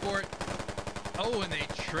gonna go for it. Oh, and they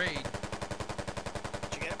trade.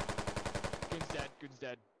 Did you get him? Goon's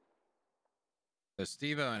dead. So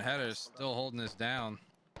Steve-O and Hedda still holding this down.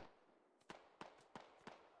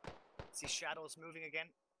 See shadows moving again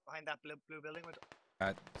behind that blue building.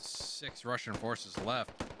 Got 6 Russian forces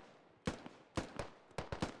left.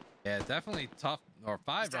 Yeah, definitely tough. Or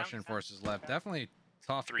 5 Russian forces left. Definitely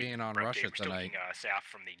tough being on Russia tonight. We're still south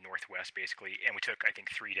from the northwest, basically, and we took, I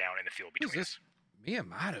think, 3 down in the field Who's between this?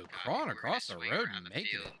 Miyamoto crawling across the road and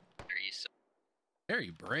making it.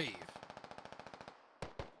 Very brave.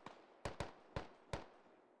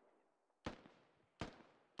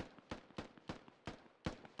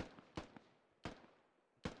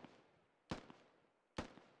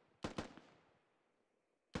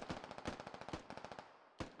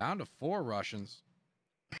 Down to 4 Russians.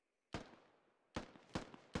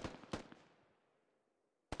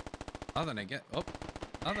 Nothing against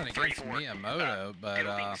Miyamoto, but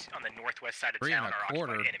on the northwest side of 3 town are1/4,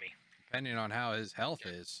 occupied enemy. depending on how his health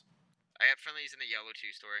is. I have friendlies in the yellow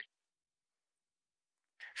 2-story.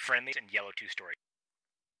 Friendlies and yellow 2-story.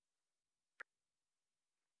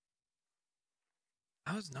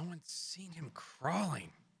 How has no one seen him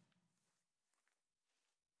crawling?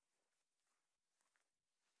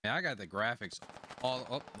 Yeah, I got the graphics all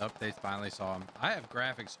up. Oh, nope, they finally saw him. I have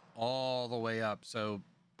graphics all the way up, so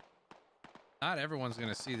not everyone's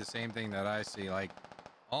going to see the same thing that I see. Like,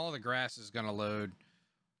 all the grass is going to load.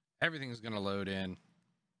 Everything's going to load in.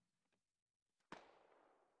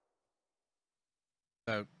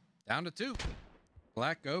 So, down to 2.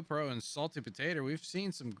 Black GoPro and Salty Potato. We've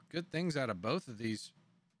seen some good things out of both of these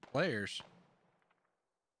players.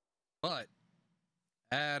 But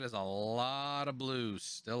that is a lot of blues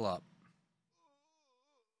still up.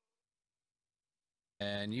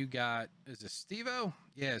 And you got, is it Steve-O?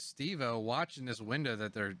 Yeah, Steve-O watching this window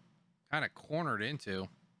that they're kind of cornered into.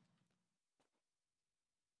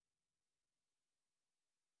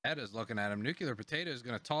 Ed is looking at him. Nuclear Potato is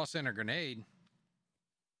going to toss in a grenade.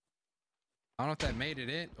 I don't know if that made it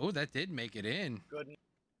in. Oh, that did make it in. Good.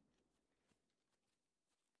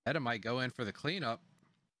 Ed might go in for the cleanup.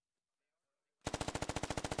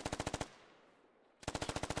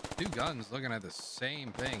 Two guns looking at the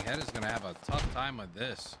same thing. Head is going to have a tough time with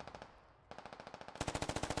this.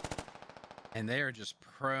 And they are just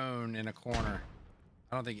prone in a corner.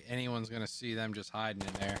 I don't think anyone's going to see them just hiding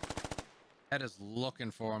in there. Head is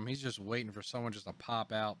looking for him. He's just waiting for someone just to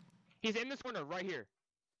pop out. He's in this corner right here.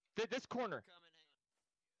 This corner.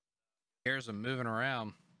 Here's him moving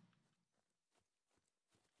around.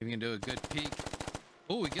 He can do a good peek.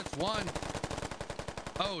 Oh, he gets one.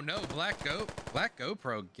 Oh no, Black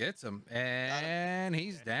GoPro gets him, and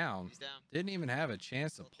he's down. Didn't even have a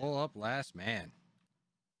chance to pull up last man.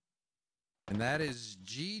 And that is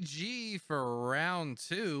GG for round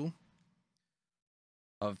 2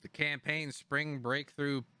 of the campaign Spring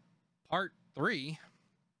Breakthrough Part 3.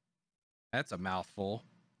 That's a mouthful.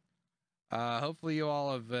 Hopefully you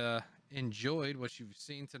all have enjoyed what you've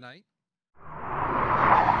seen tonight.